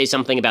it say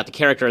something about the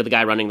character of the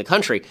guy running the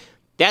country?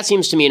 That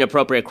seems to me an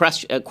appropriate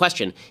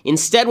question.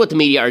 Instead, what the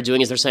media are doing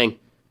is they're saying,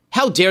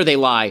 how dare they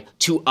lie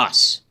to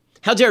us?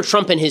 How dare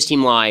Trump and his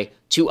team lie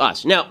to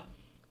us? Now,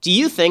 do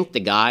you think the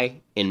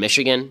guy in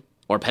Michigan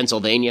or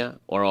Pennsylvania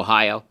or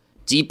Ohio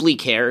deeply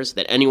cares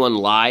that anyone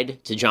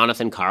lied to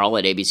Jonathan Karl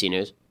at ABC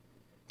News?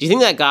 Do you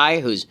think that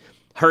guy who's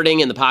hurting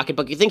in the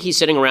pocketbook, you think he's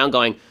sitting around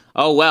going,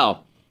 oh,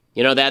 well,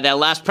 you know, that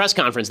last press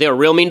conference, they were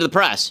real mean to the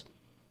press?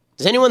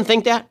 Does anyone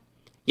think that?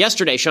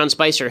 Yesterday, Sean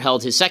Spicer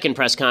held his second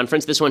press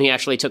conference. This one, he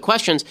actually took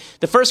questions.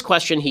 The first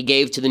question he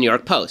gave to the New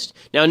York Post.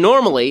 Now,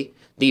 normally,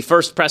 the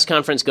first press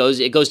conference goes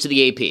to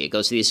the AP. It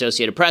goes to the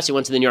Associated Press. It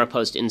went to the New York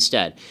Post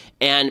instead.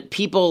 And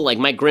people like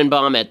Mike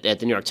Grinbaum at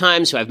the New York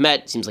Times, who I've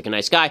met, seems like a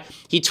nice guy,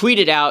 he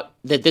tweeted out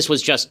that this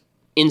was just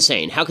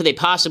insane. How could they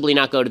possibly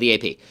not go to the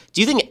AP?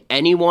 Do you think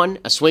anyone,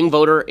 a swing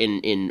voter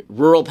in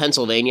rural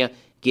Pennsylvania,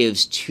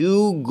 gives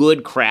two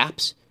good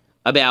craps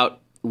about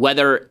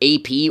whether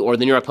AP or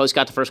the New York Post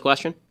got the first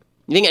question?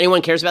 You think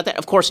anyone cares about that?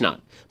 Of course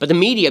not. But the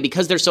media,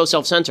 because they're so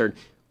self-centered,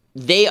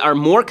 they are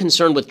more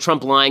concerned with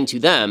Trump lying to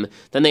them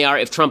than they are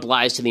if Trump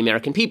lies to the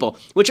American people,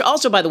 which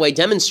also, by the way,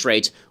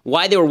 demonstrates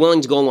why they were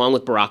willing to go along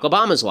with Barack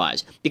Obama's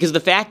lies. Because the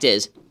fact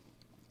is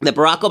that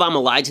Barack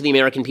Obama lied to the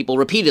American people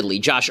repeatedly.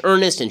 Josh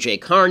Earnest and Jay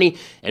Carney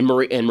and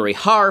Marie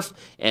Harf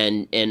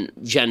and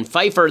Jen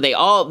Pfeiffer, Jen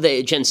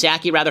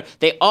Psaki,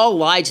 they all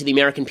lied to the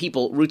American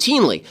people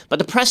routinely. But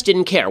the press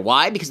didn't care.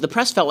 Why? Because the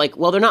press felt like,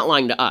 well, they're not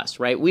lying to us,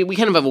 right? We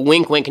kind of have a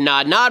wink, wink,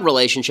 nod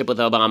relationship with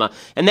Obama.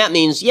 And that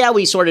means, yeah,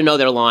 we sort of know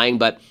they're lying,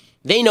 but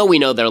they know we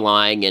know they're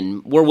lying,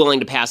 and we're willing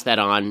to pass that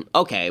on.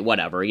 Okay,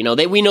 whatever. You know,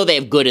 we know they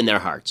have good in their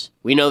hearts.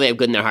 We know they have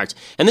good in their hearts.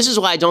 And this is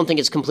why I don't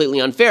think it's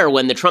completely unfair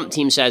when the Trump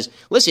team says,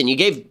 listen, you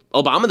gave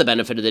Obama the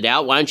benefit of the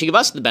doubt. Why don't you give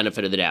us the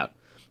benefit of the doubt?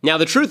 Now,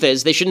 the truth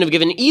is they shouldn't have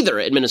given either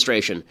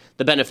administration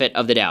the benefit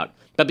of the doubt.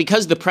 But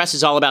because the press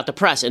is all about the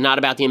press and not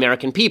about the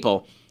American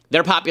people,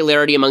 their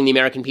popularity among the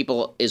American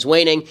people is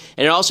waning,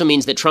 and it also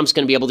means that Trump's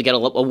going to be able to get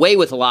away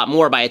with a lot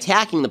more by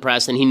attacking the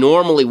press than he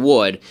normally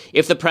would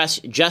if the press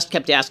just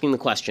kept asking the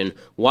question,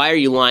 why are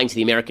you lying to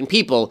the American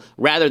people,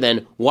 rather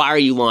than why are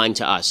you lying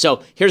to us?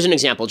 So here's an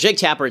example. Jake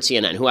Tapper at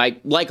CNN, who I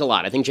like a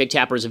lot. I think Jake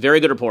Tapper is a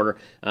very good reporter.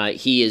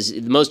 He is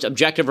the most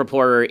objective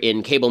reporter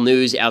in cable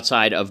news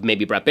outside of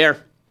maybe Bret Baier.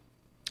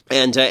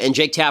 And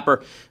Jake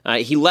Tapper,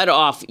 he led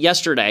off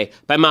yesterday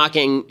by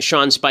mocking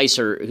Sean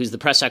Spicer, who's the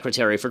press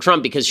secretary for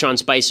Trump, because Sean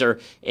Spicer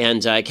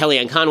and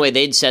Kellyanne Conway,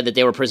 they'd said that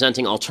they were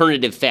presenting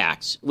alternative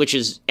facts, which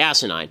is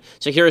asinine.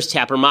 So here's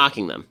Tapper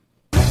mocking them.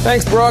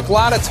 Thanks, Brooke. A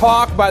lot of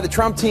talk by the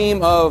Trump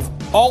team of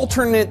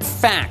alternate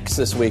facts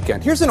this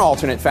weekend. Here's an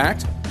alternate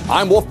fact.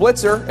 I'm Wolf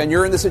Blitzer, and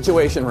you're in the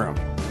Situation Room.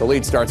 The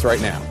lead starts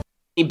right now.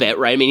 Bit,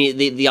 right? I mean,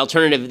 the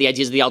alternative, the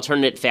idea is the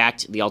alternative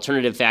fact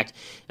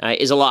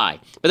is a lie.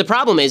 But the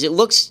problem is, it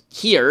looks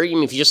here, I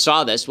mean, if you just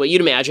saw this, what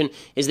you'd imagine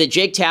is that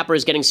Jake Tapper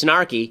is getting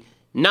snarky,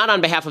 not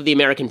on behalf of the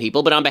American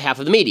people, but on behalf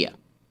of the media.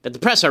 That the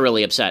press are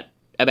really upset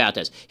about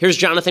this. Here's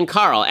Jonathan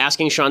Karl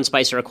asking Sean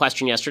Spicer a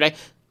question yesterday.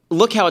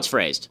 Look how it's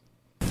phrased.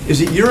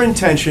 Is it your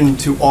intention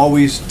to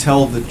always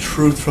tell the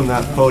truth from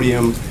that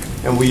podium,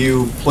 and will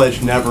you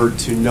pledge never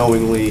to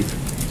knowingly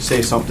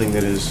say something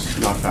that is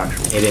not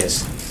factual? It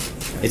is.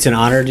 It's an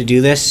honor to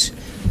do this,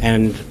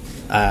 and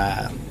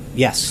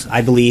yes,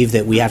 I believe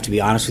that we have to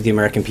be honest with the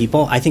American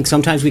people. I think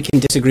sometimes we can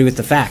disagree with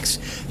the facts.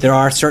 There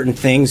are certain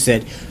things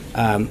that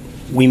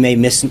we may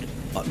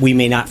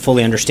not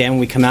fully understand when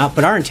we come out,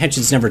 but our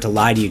intention is never to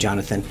lie to you,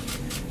 Jonathan.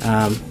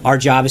 Our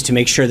job is to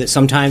make sure that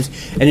sometimes,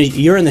 and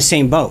you're in the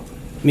same boat.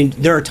 I mean,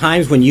 there are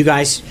times when you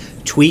guys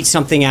tweet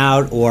something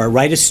out or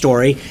write a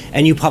story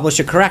and you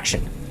publish a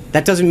correction.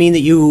 That doesn't mean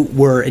that you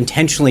were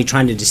intentionally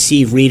trying to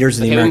deceive readers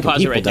of the American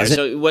people, right does it?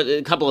 So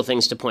a couple of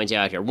things to point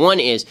out here. One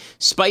is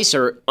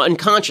Spicer,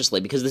 unconsciously,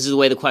 because this is the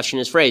way the question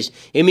is phrased,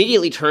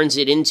 immediately turns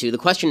it into, the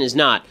question is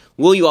not,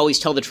 will you always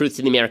tell the truth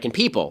to the American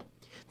people?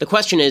 The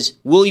question is,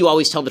 will you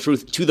always tell the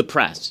truth to the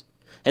press?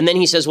 And then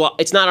he says, well,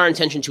 it's not our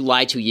intention to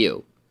lie to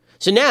you.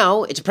 So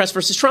now it's a press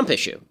versus Trump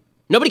issue.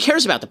 Nobody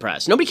cares about the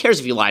press. Nobody cares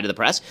if you lie to the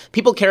press.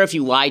 People care if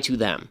you lie to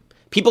them.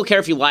 People care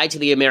if you lie to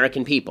the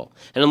American people.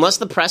 And unless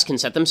the press can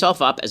set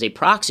themselves up as a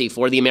proxy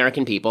for the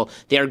American people,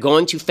 they are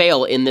going to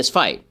fail in this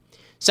fight.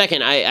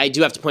 Second, I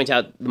do have to point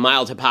out the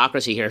mild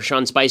hypocrisy here.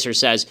 Sean Spicer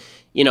says,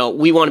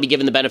 we want to be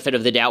given the benefit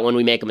of the doubt when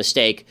we make a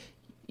mistake.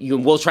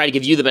 We'll try to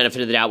give you the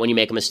benefit of the doubt when you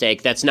make a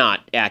mistake. That's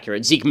not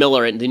accurate. Zeke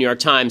Miller in the New York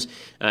Times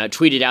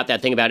tweeted out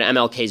that thing about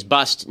MLK's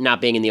bust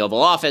not being in the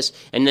Oval Office,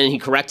 and then he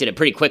corrected it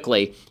pretty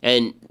quickly.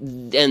 And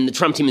the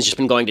Trump team has just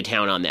been going to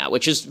town on that,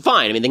 which is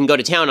fine. I mean, they can go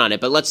to town on it,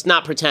 but let's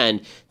not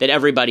pretend that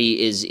everybody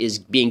is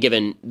being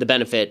given the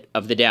benefit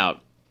of the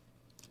doubt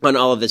on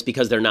all of this,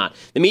 because they're not.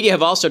 The media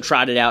have also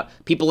trotted out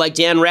people like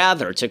Dan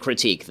Rather to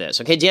critique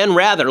this. Okay, Dan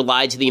Rather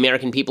lied to the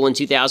American people in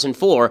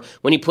 2004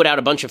 when he put out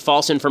a bunch of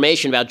false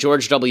information about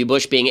George W.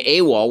 Bush being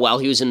AWOL while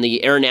he was in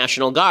the Air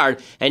National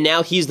Guard, and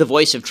now he's the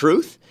voice of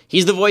truth?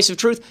 He's the voice of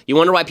truth? You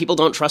wonder why people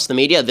don't trust the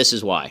media? This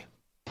is why.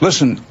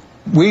 Listen,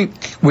 we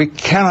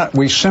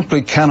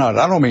simply cannot.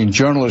 I don't mean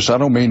journalists, I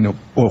don't mean the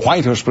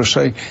White House per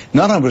se.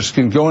 None of us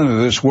can go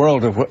into this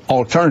world of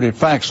alternative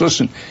facts.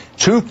 Listen,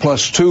 2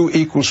 +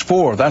 2 =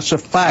 4. That's a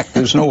fact.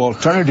 There's no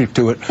alternative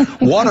to it.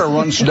 Water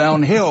runs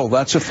downhill.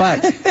 That's a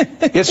fact.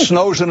 It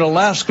snows in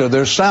Alaska.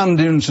 There's sand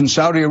dunes in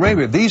Saudi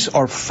Arabia. These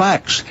are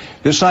facts.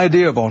 This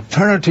idea of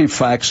alternative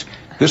facts,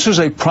 this is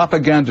a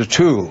propaganda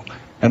tool.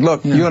 And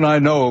look, you and I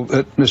know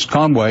that Ms.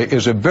 Conway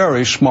is a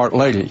very smart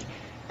lady.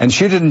 And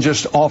she didn't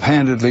just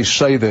offhandedly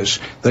say this.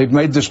 They've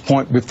made this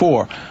point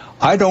before.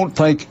 I don't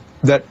think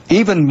that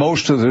even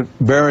most of the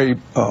very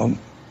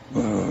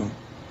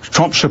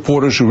Trump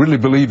supporters who really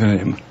believe in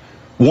him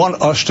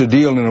want us to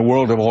deal in a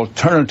world of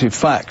alternative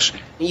facts.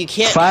 You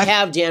can't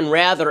have Dan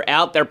Rather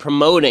out there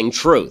promoting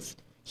truth.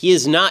 He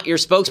is not your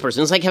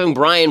spokesperson. It's like having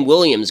Brian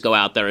Williams go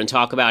out there and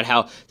talk about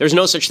how there's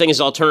no such thing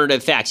as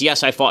alternative facts.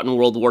 Yes, I fought in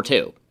World War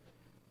II.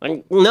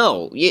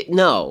 No.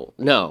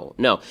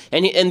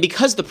 And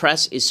because the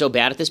press is so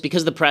bad at this,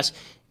 because the press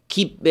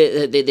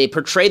they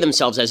portray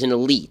themselves as an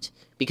elite,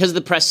 because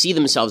the press see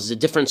themselves as a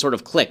different sort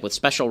of clique with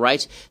special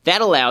rights, that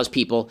allows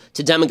people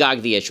to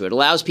demagogue the issue. It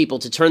allows people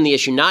to turn the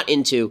issue not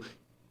into,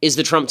 is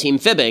the Trump team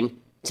fibbing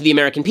to the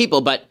American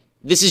people, but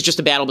this is just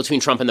a battle between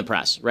Trump and the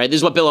press, right? This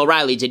is what Bill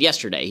O'Reilly did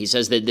yesterday. He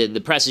says that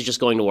the press is just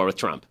going to war with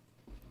Trump.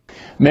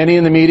 Many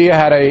in the media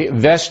had a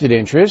vested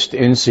interest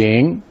in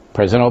seeing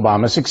President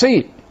Obama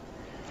succeed.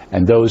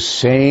 And those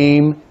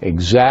same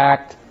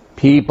exact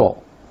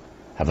people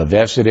have a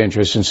vested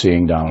interest in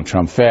seeing Donald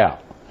Trump fail.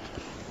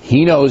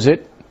 He knows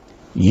it,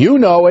 you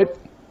know it,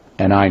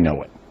 and I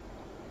know it.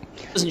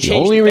 Doesn't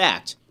change the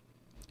fact.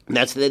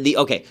 That's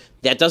okay.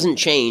 That doesn't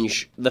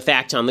change the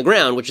fact on the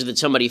ground, which is that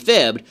somebody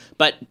fibbed.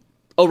 But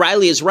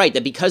O'Reilly is right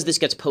that because this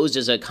gets posed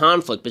as a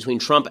conflict between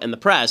Trump and the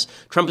press,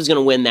 Trump is going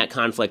to win that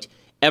conflict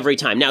every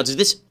time. Now, does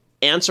this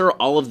answer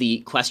all of the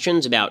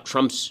questions about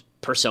Trump's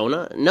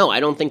persona? No, I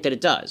don't think that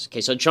it does.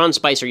 Okay, so Sean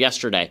Spicer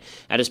yesterday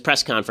at his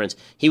press conference,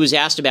 he was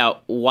asked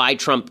about why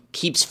Trump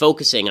keeps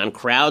focusing on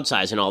crowd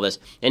size and all this,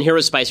 and here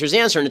was Spicer's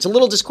answer, and it's a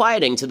little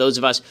disquieting to those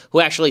of us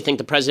who actually think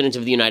the President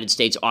of the United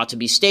States ought to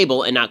be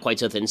stable and not quite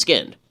so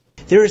thin-skinned.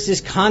 There is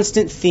this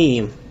constant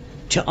theme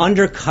to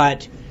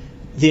undercut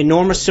the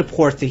enormous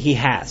support that he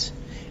has.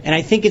 And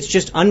I think it's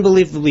just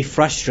unbelievably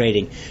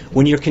frustrating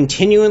when you're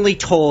continually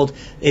told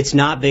it's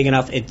not big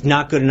enough, it's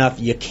not good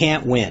enough, you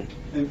can't win.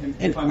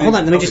 And hold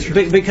on, let me just,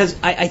 because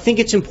I think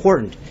it's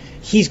important.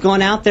 He's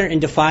gone out there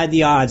and defied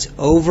the odds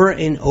over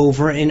and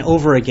over and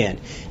over again.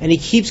 And he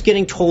keeps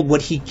getting told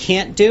what he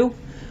can't do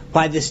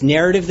by this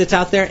narrative that's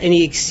out there, and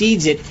he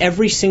exceeds it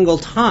every single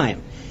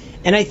time.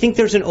 And I think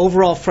there's an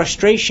overall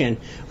frustration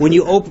when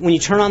you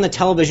turn on the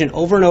television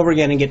over and over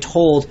again and get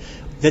told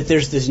that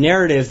there's this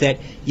narrative that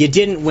you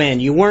didn't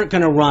win, you weren't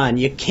going to run,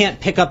 you can't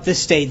pick up this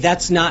state.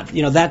 That's not,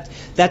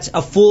 that's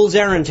a fool's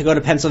errand to go to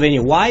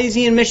Pennsylvania. Why is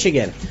he in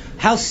Michigan?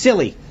 How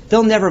silly.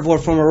 They'll never vote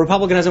for him. A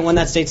Republican hasn't won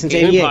that state since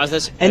 88. Pause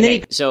this. And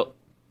okay, so,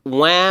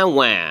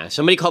 wah.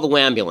 Somebody call the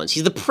wambulance.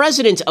 He's the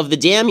president of the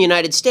damn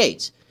United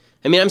States.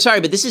 I mean, I'm sorry,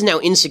 but this is now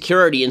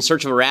insecurity in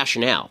search of a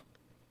rationale.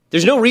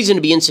 There's no reason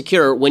to be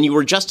insecure when you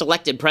were just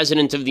elected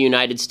president of the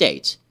United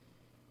States.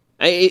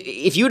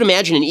 If you would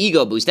imagine an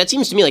ego boost, that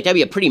seems to me like that'd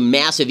be a pretty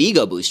massive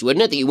ego boost,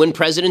 wouldn't it? That you win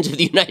president of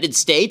the United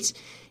States?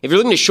 If you're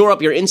looking to shore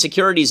up your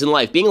insecurities in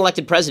life, being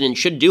elected president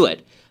should do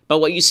it. But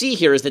what you see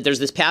here is that there's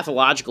this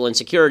pathological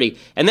insecurity,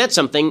 and that's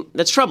something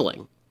that's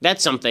troubling.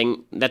 That's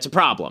something that's a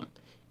problem.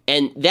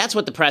 And that's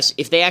what the press,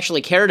 if they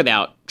actually cared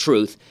about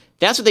truth,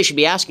 that's what they should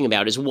be asking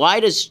about, is why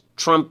does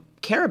Trump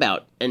care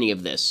about any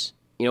of this?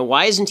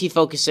 Why isn't he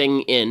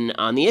focusing in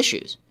on the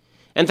issues?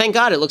 And thank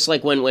God it looks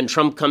like when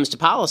Trump comes to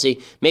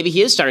policy, maybe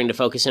he is starting to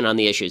focus in on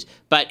the issues.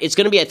 But it's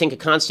going to be, I think, a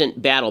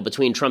constant battle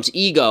between Trump's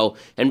ego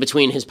and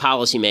between his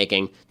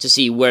policymaking to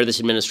see where this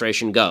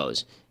administration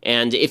goes.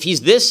 And if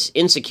he's this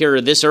insecure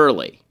this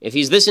early, if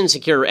he's this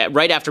insecure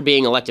right after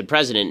being elected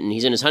president and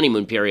he's in his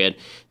honeymoon period,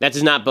 that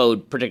does not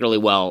bode particularly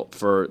well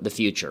for the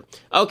future.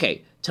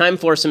 Okay, time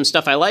for some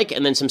stuff I like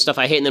and then some stuff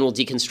I hate, and then we'll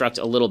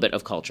deconstruct a little bit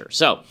of culture.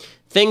 So,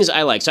 things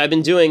I like. So I've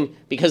been doing,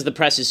 because the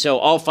press is so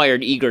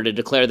all-fired eager to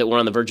declare that we're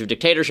on the verge of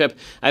dictatorship,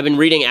 I've been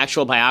reading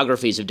actual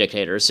biographies of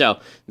dictators. So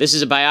this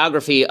is a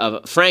biography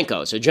of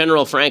Franco. So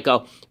General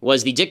Franco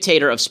was the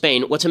dictator of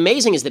Spain. What's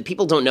amazing is that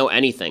people don't know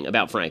anything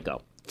about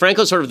Franco.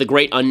 Franco's sort of the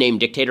great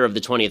unnamed dictator of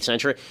the 20th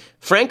century.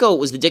 Franco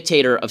was the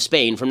dictator of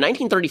Spain from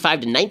 1935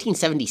 to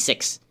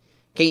 1976.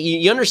 Okay,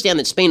 you understand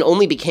that Spain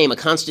only became a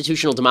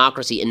constitutional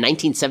democracy in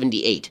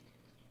 1978.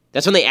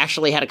 That's when they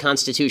actually had a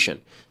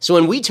constitution. So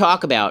when we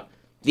talk about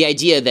the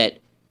idea that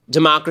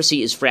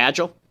democracy is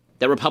fragile,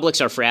 that republics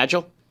are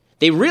fragile,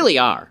 they really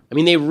are. I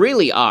mean, they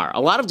really are.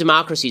 A lot of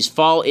democracies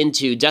fall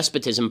into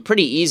despotism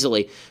pretty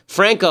easily.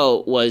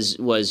 Franco was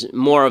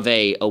more of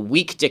a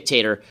weak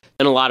dictator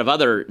than a lot of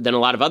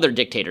other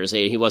dictators.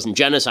 He wasn't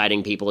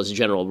genociding people as a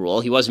general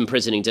rule. He was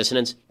imprisoning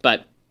dissidents,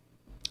 But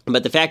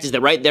the fact is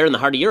that right there in the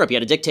heart of Europe, you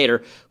had a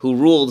dictator who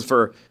ruled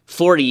for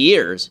 40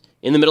 years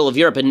in the middle of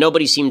Europe, and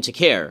nobody seemed to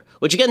care,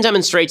 which again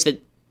demonstrates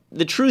that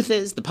the truth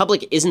is the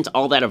public isn't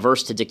all that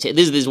averse to dictate.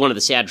 This is one of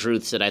the sad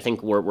truths that I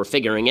think we're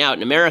figuring out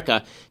in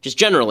America, just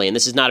generally, and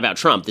this is not about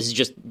Trump. This is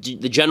just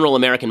the general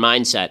American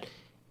mindset,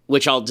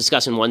 which I'll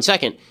discuss in 1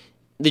 second.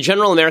 The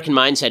general American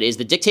mindset is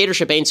the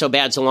dictatorship ain't so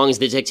bad so long as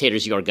the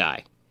dictator's your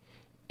guy.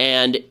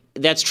 And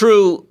that's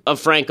true of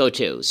Franco,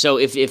 too. So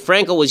if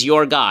Franco was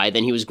your guy,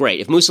 then he was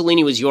great. If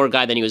Mussolini was your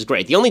guy, then he was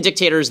great. The only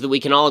dictators that we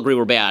can all agree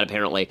were bad,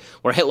 apparently,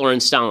 were Hitler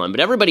and Stalin. But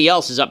everybody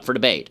else is up for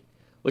debate,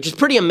 which is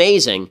pretty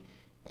amazing,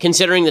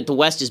 considering that the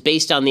West is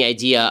based on the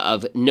idea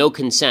of no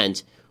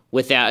consent,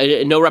 without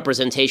no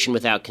representation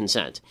without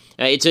consent.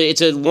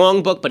 It's a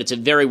long book, but it's a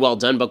very well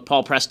done book.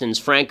 Paul Preston's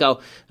Franco,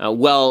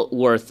 well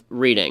worth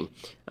reading.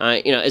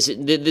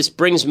 This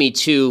brings me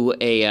to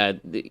I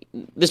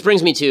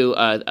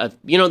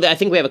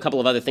think we have a couple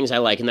of other things I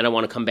like, and then I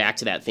want to come back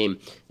to that theme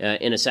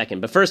in a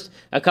second. But first,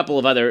 a couple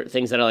of other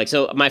things that I like.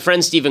 So my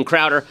friend Steven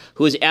Crowder,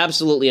 who is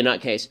absolutely a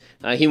nutcase,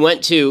 he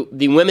went to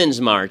the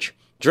Women's March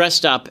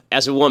dressed up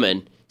as a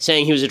woman,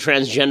 saying he was a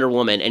transgender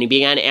woman, and he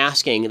began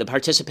asking the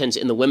participants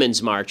in the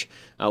Women's March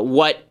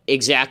what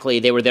exactly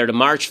they were there to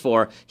march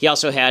for. He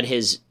also had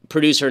his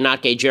producer,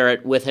 Not Gay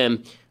Jarrett, with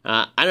him.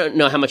 I don't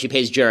know how much he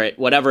pays Jarrett.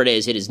 Whatever it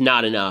is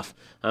not enough.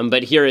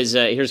 But here's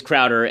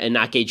Crowder and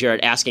Not Gay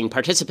Jarrett asking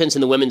participants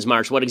in the Women's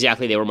March what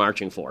exactly they were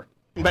marching for.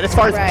 But as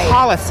far as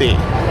policy,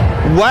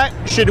 what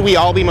should we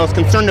all be most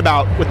concerned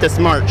about with this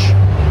march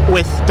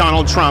with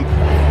Donald Trump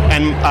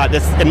and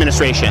this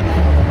administration?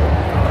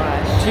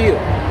 To you.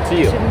 To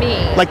me.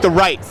 Like the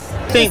rights.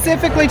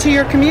 Specifically to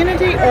your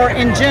community or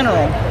in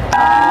general?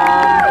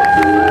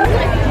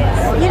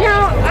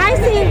 I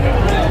think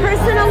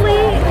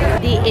personally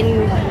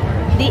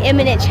the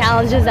imminent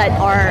challenges that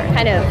are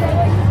kind of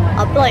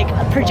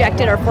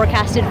projected or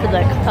forecasted for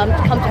the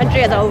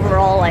country as an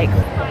overall Oh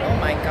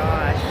my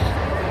gosh.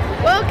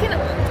 Well, I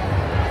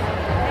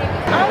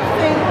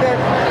think that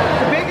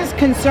the biggest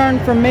concern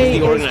for me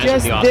is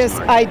just this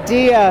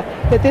idea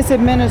that this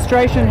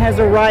administration has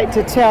a right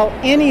to tell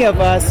any of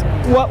us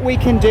what we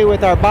can do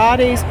with our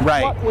bodies,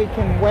 what we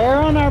can wear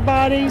on our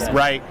bodies,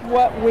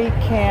 what we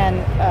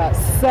can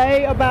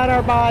say about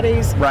our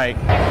bodies. Right.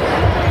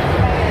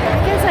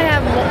 I guess I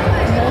have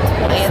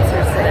multiple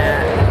answers to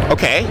that.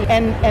 Okay.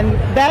 And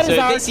that is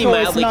our choice, not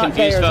theirs. So if they seem mildly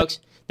confused, folks,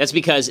 that's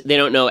because they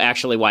don't know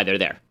actually why they're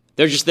there.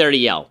 They're just there to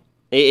yell.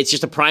 It's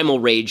just a primal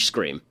rage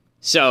scream.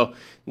 So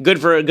good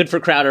for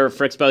Crowder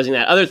for exposing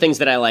that. Other things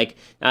that I like,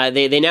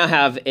 they now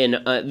have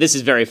this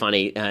is very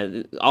funny.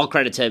 All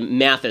credit to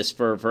Mathis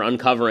for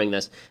uncovering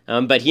this.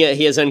 But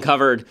he has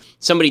uncovered,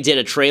 somebody did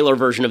a trailer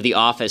version of The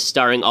Office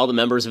starring all the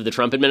members of the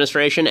Trump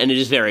administration, and it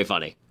is very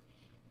funny.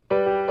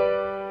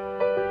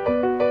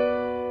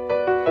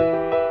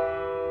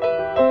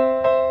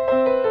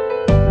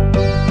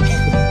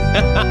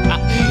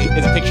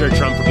 It's a picture of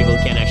Trump for people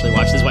who can't actually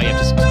watch. This is why you have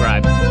to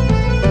subscribe.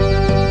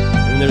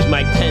 And there's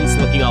Mike Pence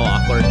looking all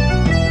awkward.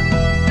 And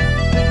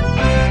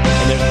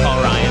there's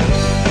Paul Ryan.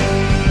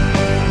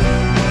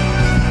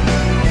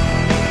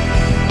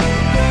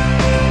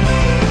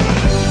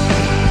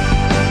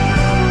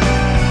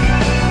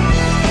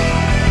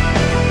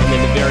 And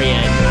then the very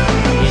end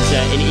is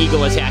an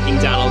eagle attacking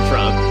Donald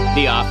Trump.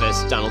 The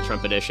Office, Donald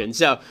Trump edition.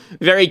 So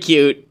very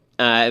cute.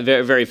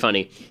 Very, very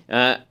funny.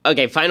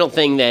 Okay, final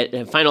thing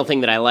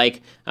that I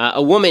like.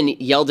 A woman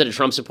yelled at a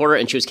Trump supporter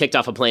and she was kicked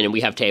off a plane, and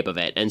we have tape of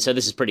it. And so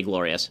this is pretty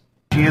glorious.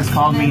 She has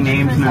called me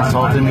names and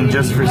insulted me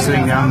just for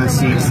sitting down in the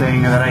seat,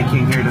 saying that I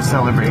came here to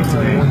celebrate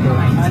today.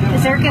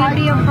 Is there going to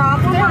be a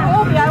problem? There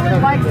will be. I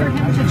would like for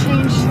him to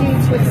change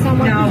seats with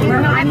someone. No,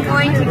 I'm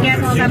going to get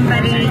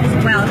somebody.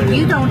 Well,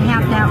 you don't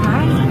have that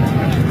right.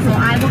 So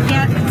I will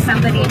get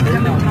somebody to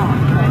come and talk.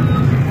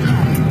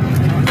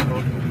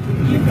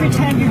 You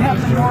pretend you have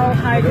the moral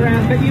high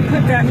ground, but you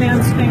put that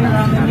man's finger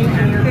on the meat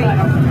in your butt.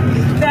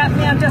 That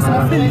man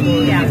doesn't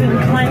believe in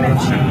climate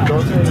change.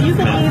 Do you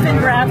believe in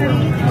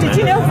gravity? Did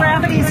you know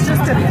gravity is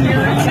just a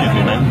theory?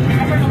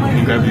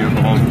 grab your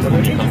belongings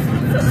when you come.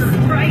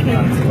 Friday.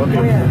 Okay.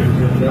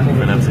 We're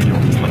gonna have to take you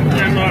off this plane. We're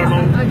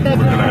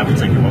gonna have to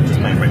take you off this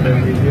plane right there.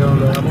 Can you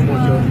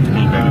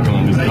grab your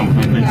belongings and come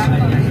with me, please?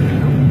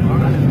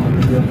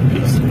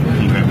 Please.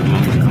 Can you grab your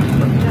belongings and come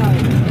with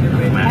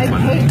me? I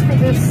paid for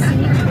this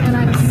seat and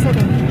I'm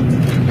sitting.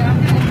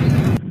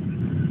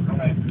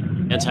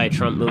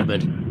 Anti-Trump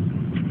movement.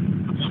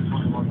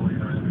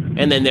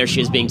 And then there she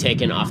is being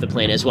taken off the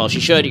plane as well. She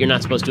should. You're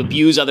not supposed to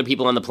abuse other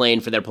people on the plane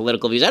for their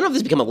political views. I don't know if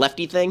this has become a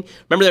lefty thing.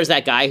 Remember there's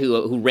that guy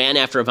who ran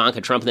after Ivanka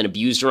Trump and then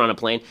abused her on a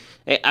plane?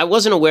 I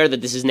wasn't aware that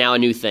this is now a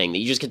new thing, that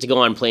you just get to go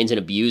on planes and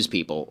abuse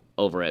people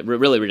over it.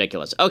 Really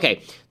ridiculous.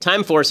 Okay,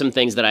 time for some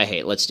things that I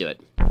hate. Let's do it.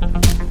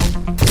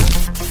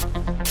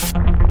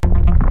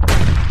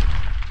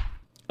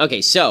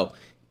 Okay, so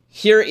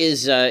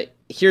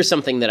here's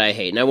something that I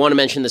hate. And I want to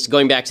mention this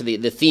going back to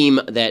the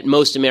theme that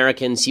most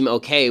Americans seem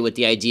okay with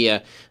the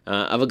idea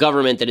of a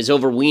government that is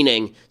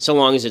overweening so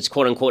long as it's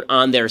quote-unquote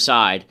on their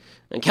side.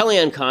 And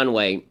Kellyanne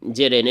Conway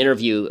did an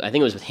interview, I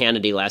think it was with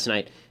Hannity last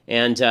night,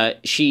 and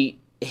she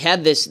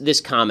had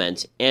this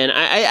comment. And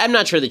I'm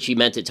not sure that she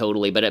meant it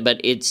totally, but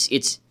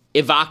it's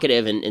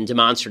evocative and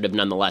demonstrative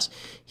nonetheless.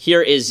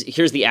 Here's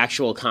the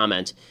actual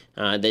comment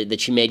that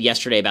she made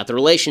yesterday about the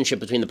relationship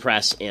between the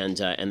press and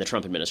the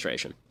Trump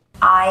administration.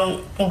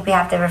 I think we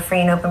have to have a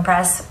free and open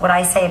press. What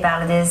I say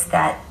about it is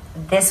that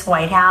this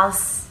White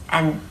House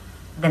and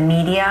the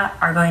media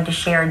are going to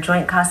share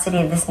joint custody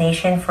of this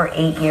nation for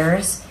 8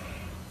 years.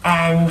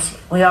 And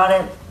we ought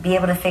to be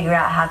able to figure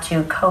out how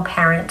to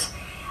co-parent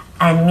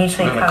and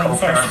mutually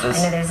coexist.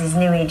 I know there's these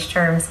new age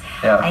terms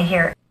I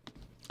hear.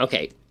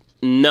 Okay,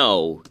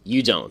 no,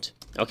 you don't.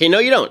 Okay, no,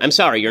 you don't. I'm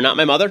sorry, you're not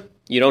my mother.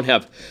 You don't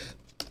have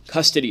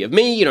custody of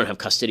me. You don't have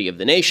custody of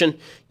the nation.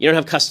 You don't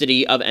have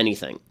custody of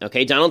anything.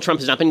 Okay, Donald Trump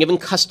has not been given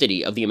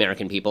custody of the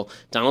American people.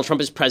 Donald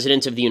Trump is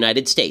president of the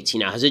United States. He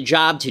now has a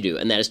job to do,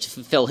 and that is to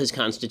fulfill his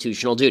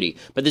constitutional duty.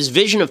 But this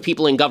vision of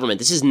people in government,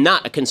 this is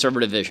not a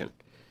conservative vision.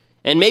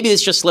 And maybe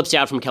this just slips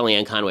out from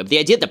Kellyanne Conway. But the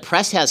idea that the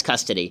press has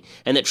custody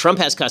and that Trump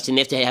has custody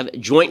and they have to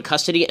have joint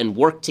custody and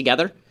work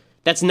together,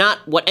 that's not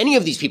what any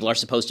of these people are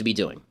supposed to be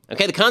doing.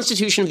 Okay, the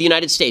Constitution of the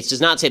United States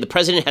does not say the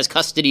president has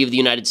custody of the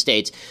United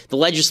States, the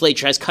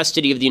legislature has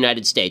custody of the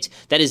United States.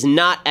 That is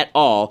not at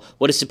all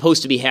what is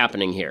supposed to be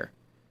happening here.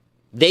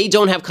 They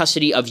don't have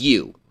custody of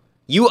you.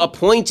 You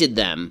appointed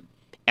them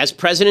as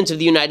president of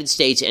the United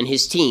States and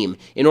his team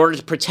in order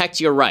to protect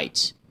your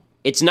rights.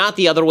 It's not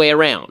the other way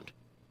around.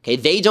 Okay,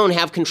 they don't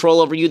have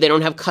control over you. They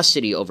don't have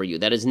custody over you.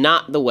 That is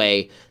not the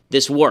way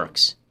this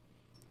works.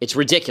 It's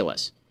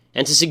ridiculous.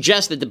 And to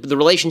suggest that the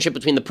relationship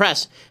between the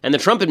press and the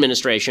Trump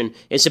administration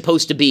is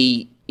supposed to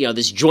be,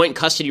 this joint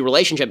custody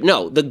relationship.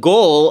 No, the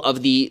goal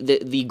of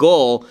the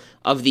goal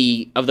of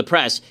the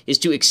press is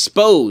to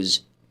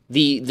expose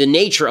the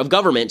nature of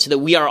government so that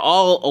we are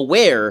all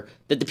aware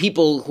that the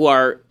people who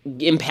are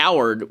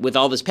empowered with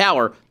all this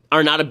power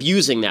are not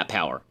abusing that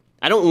power.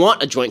 I don't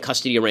want a joint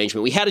custody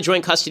arrangement. We had a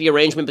joint custody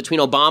arrangement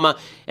between Obama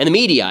and the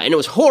media, and it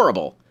was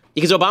horrible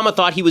because Obama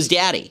thought he was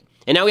daddy.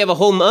 And now we have a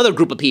whole other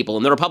group of people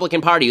in the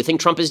Republican Party who think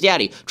Trump is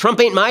daddy.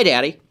 Trump ain't my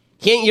daddy.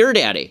 He ain't your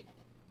daddy.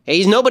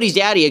 He's nobody's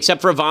daddy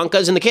except for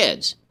Ivanka's and the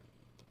kids.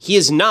 He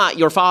is not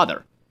your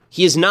father.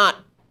 He is not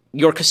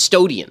your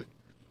custodian.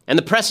 And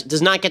the press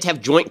does not get to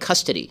have joint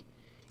custody.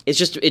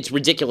 It's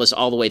ridiculous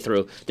all the way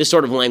through. This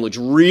sort of language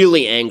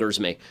really angers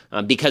me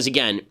because,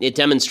 again, it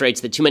demonstrates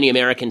that too many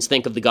Americans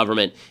think of the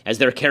government as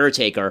their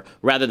caretaker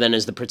rather than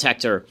as the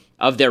protector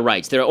of their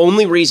rights. The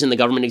only reason the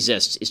government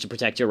exists is to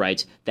protect your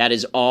rights. That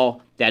is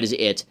all. That is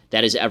it.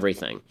 That is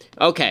everything.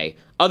 Okay,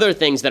 other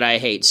things that I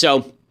hate.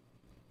 So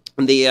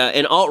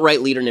an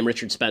alt-right leader named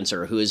Richard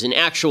Spencer, who is an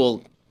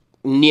actual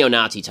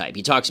neo-Nazi type.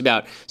 He talks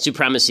about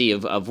supremacy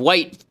of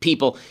white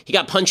people. He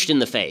got punched in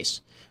the face.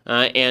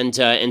 And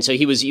so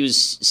he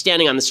was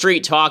standing on the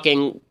street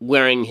talking,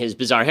 wearing his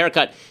bizarre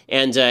haircut,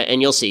 and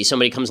you'll see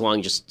somebody comes along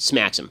and just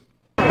smacks him.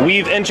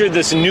 We've entered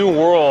this new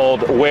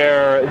world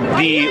where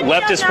the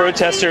leftist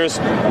protesters,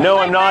 no,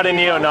 I'm not a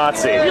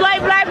neo-Nazi. You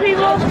like black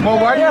people?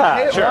 Well, why do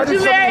you sure. You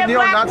marry a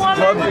black woman?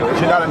 love you if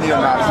you're not a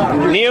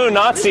neo-Nazi?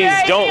 Neo-Nazis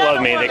don't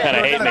love me. They kind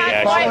of hate me,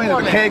 actually.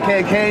 The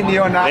KKK,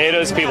 neo-Nazis.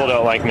 Those people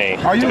don't like me,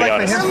 Are you to be like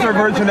honest. the hipster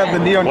version of the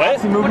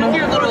neo-Nazi movement?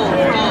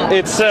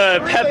 It's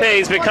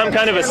Pepe's become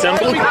kind of a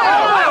symbol. Here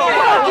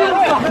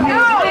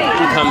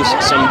comes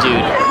some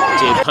dude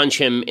to punch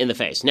him in the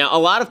face. Now, a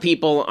lot of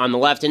people on the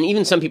left and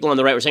even some people on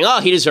the right were saying,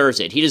 oh, he deserves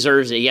it. He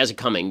deserves it. He has it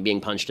coming,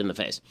 being punched in the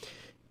face.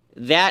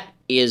 That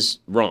is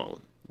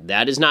wrong.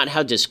 That is not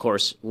how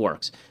discourse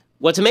works.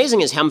 What's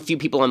amazing is how few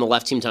people on the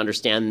left seem to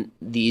understand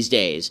these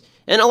days,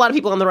 and a lot of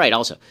people on the right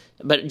also,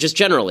 but just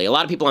generally, a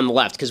lot of people on the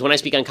left, because when I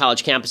speak on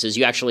college campuses,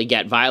 you actually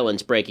get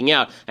violence breaking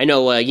out. I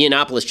know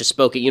Yiannopoulos just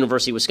spoke at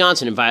University of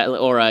Wisconsin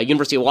or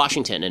University of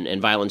Washington,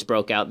 and violence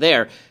broke out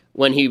there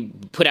when he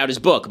put out his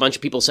book. A bunch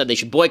of people said they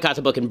should boycott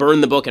the book and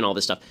burn the book and all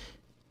this stuff.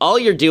 All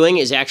you're doing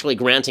is actually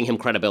granting him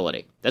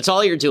credibility. That's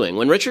all you're doing.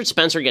 When Richard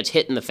Spencer gets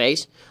hit in the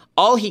face,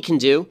 all he can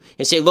do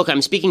is say, look,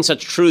 I'm speaking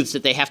such truths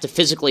that they have to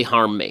physically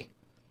harm me.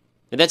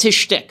 And that's his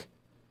shtick.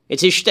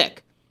 It's his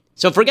shtick.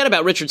 So forget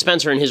about Richard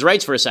Spencer and his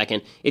rights for a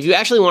second. If you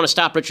actually want to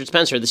stop Richard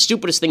Spencer, the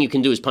stupidest thing you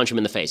can do is punch him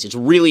in the face. It's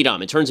really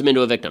dumb. It turns him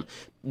into a victim.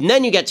 And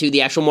then you get to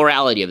the actual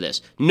morality of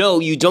this. No,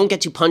 you don't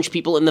get to punch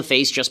people in the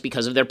face just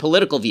because of their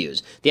political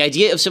views. The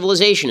idea of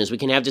civilization is we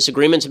can have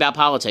disagreements about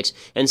politics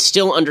and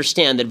still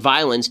understand that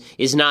violence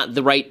is not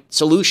the right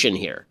solution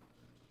here.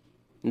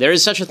 There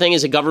is such a thing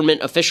as a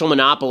government official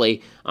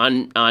monopoly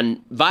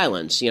on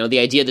violence. You know, the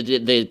idea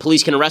that the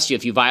police can arrest you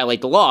if you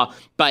violate the law,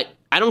 but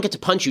I don't get to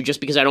punch you just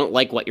because I don't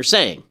like what you're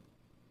saying.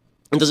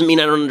 It doesn't mean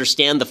I don't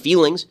understand the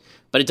feelings,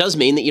 but it does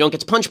mean that you don't get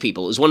to punch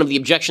people. It was one of the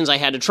objections I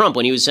had to Trump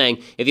when he was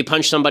saying, if you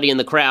punch somebody in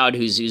the crowd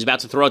who's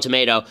about to throw a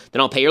tomato,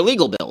 then I'll pay your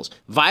legal bills.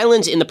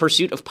 Violence in the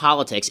pursuit of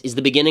politics is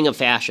the beginning of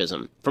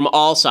fascism from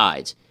all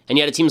sides. And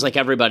yet it seems like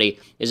everybody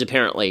is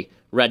apparently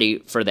ready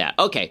for that.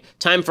 Okay,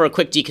 time for a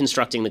quick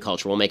deconstructing the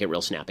culture. We'll make it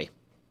real snappy.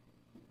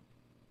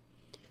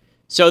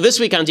 So this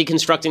week on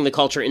Deconstructing the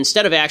Culture,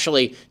 instead of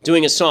actually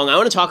doing a song, I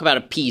want to talk about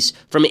a piece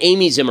from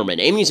Amy Zimmerman.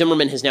 Amy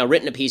Zimmerman has now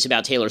written a piece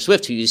about Taylor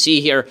Swift, who you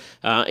see here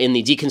in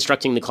the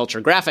Deconstructing the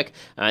Culture graphic.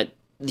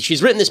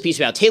 She's written this piece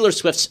about Taylor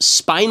Swift's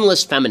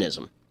spineless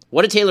feminism.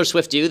 What did Taylor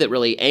Swift do that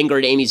really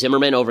angered Amy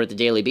Zimmerman over at the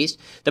Daily Beast?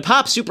 The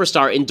pop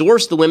superstar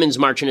endorsed the Women's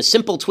March in a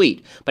simple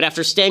tweet, but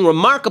after staying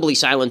remarkably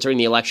silent during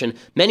the election,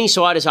 many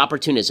saw it as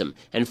opportunism,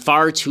 and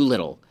far too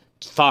little,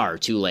 far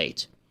too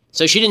late.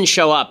 So she didn't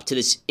show up to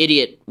this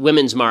idiot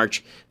Women's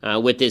March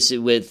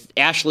with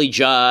Ashley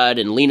Judd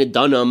and Lena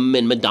Dunham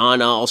and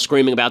Madonna all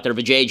screaming about their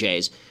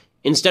vajayjays.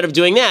 Instead of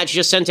doing that, she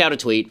just sent out a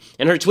tweet,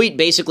 and her tweet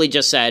basically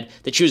just said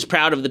that she was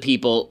proud of the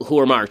people who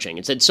were marching.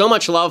 It said, "So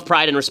much love,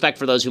 pride, and respect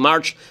for those who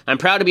march. I'm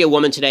proud to be a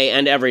woman today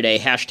and every day.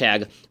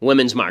 Hashtag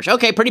Women's March."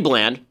 Okay, pretty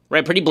bland,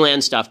 right? Pretty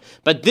bland stuff.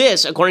 But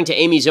this, according to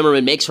Amy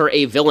Zimmerman, makes her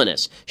a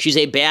villainess. She's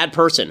a bad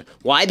person.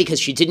 Why?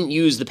 Because she didn't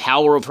use the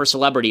power of her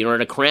celebrity in order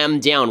to cram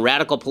down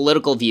radical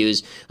political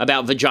views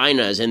about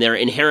vaginas and their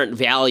inherent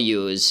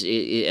value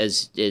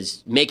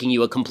as making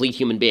you a complete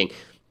human being.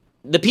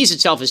 The piece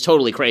itself is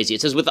totally crazy.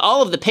 It says, with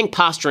all of the pink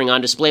posturing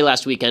on display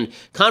last weekend,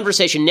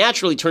 conversation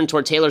naturally turned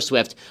toward Taylor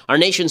Swift, our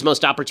nation's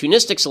most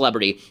opportunistic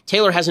celebrity.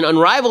 Taylor has an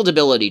unrivaled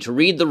ability to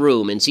read the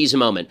room and seize a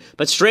moment.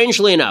 But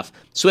strangely enough,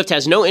 Swift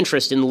has no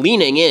interest in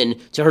leaning in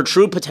to her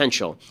true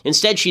potential.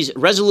 Instead, she's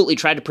resolutely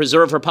tried to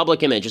preserve her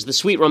public image as the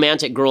sweet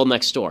romantic girl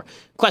next door.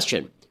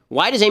 Question.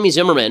 Why does Amy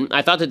Zimmerman,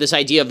 I thought that this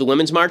idea of the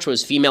Women's March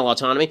was female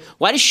autonomy,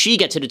 why does she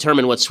get to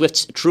determine what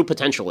Swift's true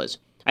potential is?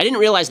 I didn't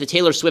realize that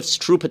Taylor Swift's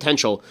true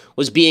potential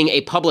was being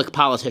a public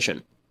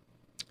politician.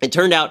 It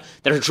turned out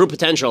that her true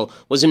potential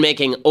was in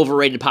making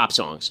overrated pop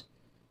songs.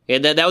 Yeah,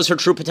 that was her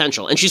true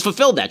potential. And she's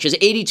fulfilled that. She has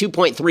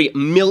 82.3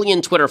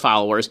 million Twitter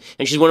followers,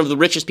 and she's one of the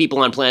richest people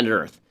on planet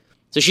Earth.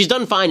 So she's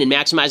done fine in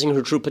maximizing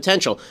her true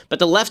potential, but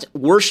the left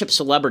worships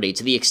celebrity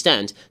to the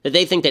extent that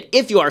they think that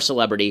if you are a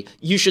celebrity,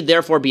 you should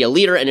therefore be a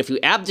leader, and if you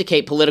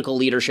abdicate political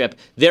leadership,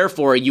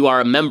 therefore you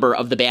are a member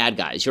of the bad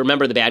guys. You're a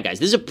member of the bad guys.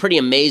 This is a pretty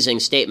amazing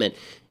statement.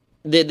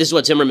 This is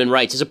what Zimmerman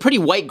writes. As a pretty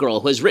white girl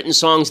who has written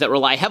songs that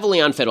rely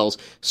heavily on fiddles,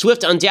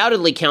 Swift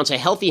undoubtedly counts a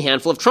healthy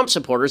handful of Trump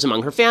supporters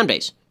among her fan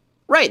base.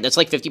 Right, that's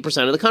like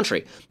 50% of the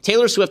country.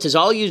 Taylor Swift has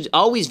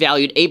always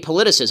valued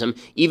apoliticism,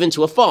 even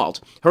to a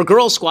fault. Her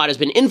girl squad has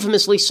been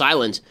infamously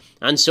silent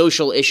on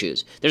social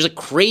issues. There's a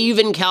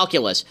craven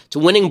calculus to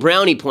winning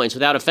brownie points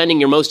without offending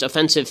your most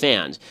offensive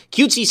fans.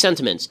 Cutesy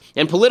sentiments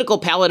and political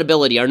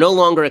palatability are no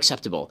longer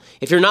acceptable.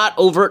 If you're not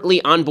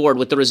overtly on board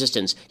with the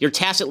resistance, you're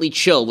tacitly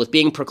chill with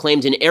being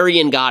proclaimed an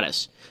Aryan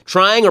goddess.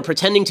 Trying or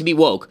pretending to be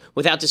woke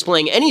without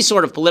displaying any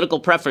sort of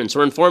political preference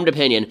or informed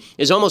opinion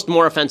is almost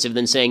more offensive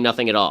than saying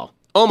nothing at all.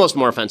 Almost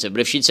more offensive, but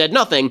if she'd said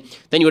nothing,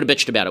 then you would have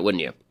bitched about it,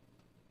 wouldn't you?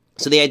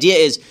 So the idea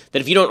is that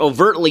if you don't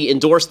overtly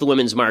endorse the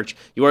Women's March,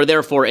 you are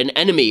therefore an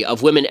enemy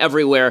of women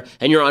everywhere,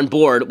 and you're on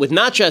board with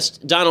not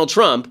just Donald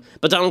Trump,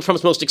 but Donald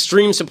Trump's most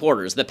extreme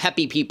supporters, the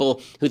peppy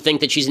people who think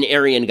that she's an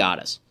Aryan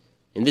goddess.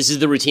 And this is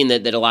the routine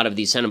that a lot of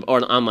these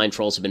online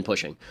trolls have been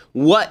pushing.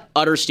 What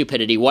utter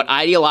stupidity, what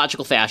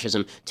ideological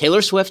fascism.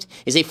 Taylor Swift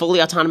is a fully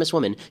autonomous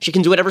woman. She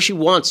can do whatever she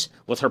wants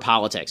with her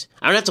politics.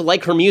 I don't have to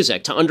like her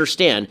music to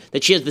understand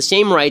that she has the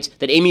same rights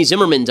that Amy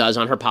Zimmerman does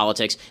on her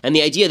politics, and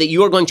the idea that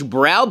you are going to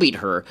browbeat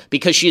her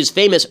because she is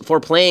famous for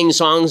playing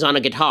songs on a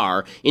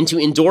guitar into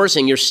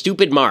endorsing your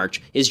stupid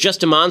march is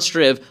just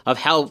demonstrative of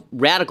how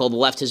radical the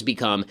left has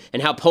become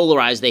and how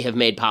polarized they have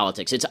made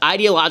politics. It's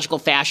ideological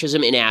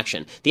fascism in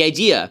action. The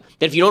idea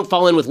that if you don't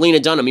fall in with Lena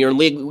Dunham, you're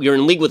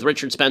in league with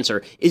Richard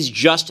Spencer, is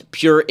just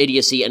pure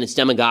idiocy, and it's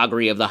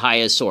demagoguery of the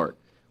highest sort.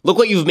 Look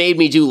what you've made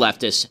me do,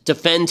 leftists.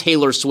 Defend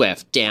Taylor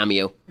Swift, damn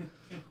you.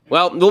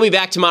 Well, we'll be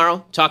back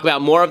tomorrow, talk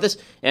about more of this,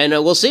 and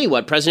we'll see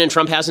what President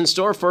Trump has in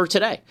store for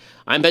today.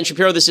 I'm Ben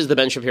Shapiro. This is The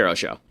Ben Shapiro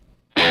Show.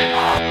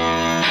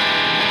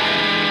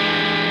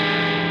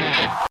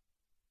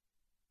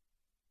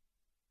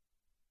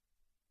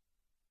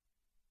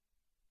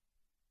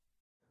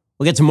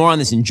 We'll get to more on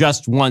this in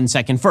just 1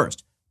 second.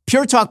 First,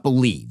 Pure Talk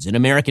believes in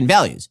American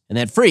values, and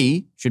that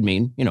free should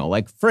mean,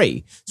 like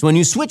free. So when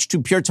you switch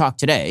to Pure Talk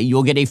today,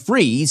 you'll get a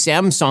free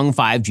Samsung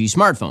 5G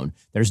smartphone.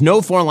 There's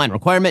no 4-line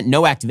requirement,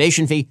 no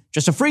activation fee,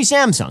 just a free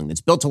Samsung that's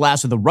built to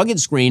last with a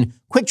rugged screen,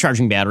 quick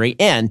charging battery,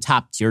 and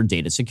top-tier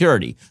data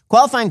security.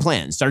 Qualifying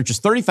plans start at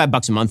just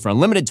 $35 a month for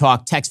unlimited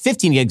talk, text,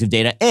 15 gigs of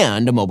data,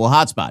 and a mobile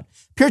hotspot.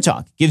 Pure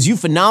Talk gives you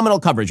phenomenal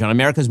coverage on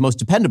America's most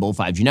dependable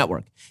 5G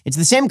network. It's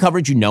the same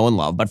coverage you know and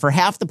love, but for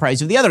half the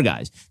price of the other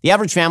guys. The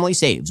average family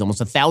saves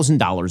almost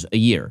 $1,000 a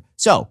year.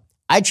 So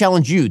I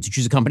challenge you to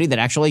choose a company that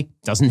actually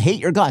doesn't hate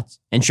your guts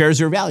and shares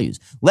your values.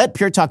 Let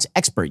Pure Talk's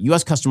expert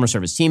U.S. customer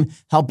service team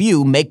help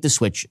you make the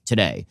switch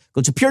today.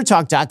 Go to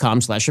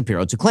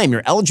puretalk.com/Shapiro to claim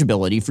your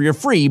eligibility for your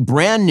free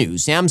brand new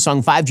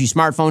Samsung 5G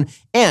smartphone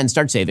and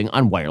start saving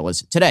on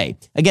wireless today.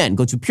 Again,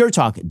 go to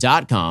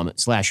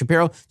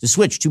puretalk.com/Shapiro to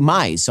switch to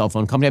my cell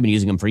phone company. I've been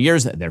using them for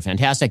years. They're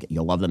fantastic.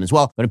 You'll love them as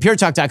well. Go to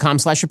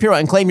puretalk.com/Shapiro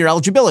and claim your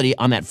eligibility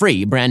on that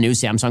free brand new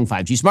Samsung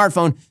 5G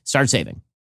smartphone. Start saving.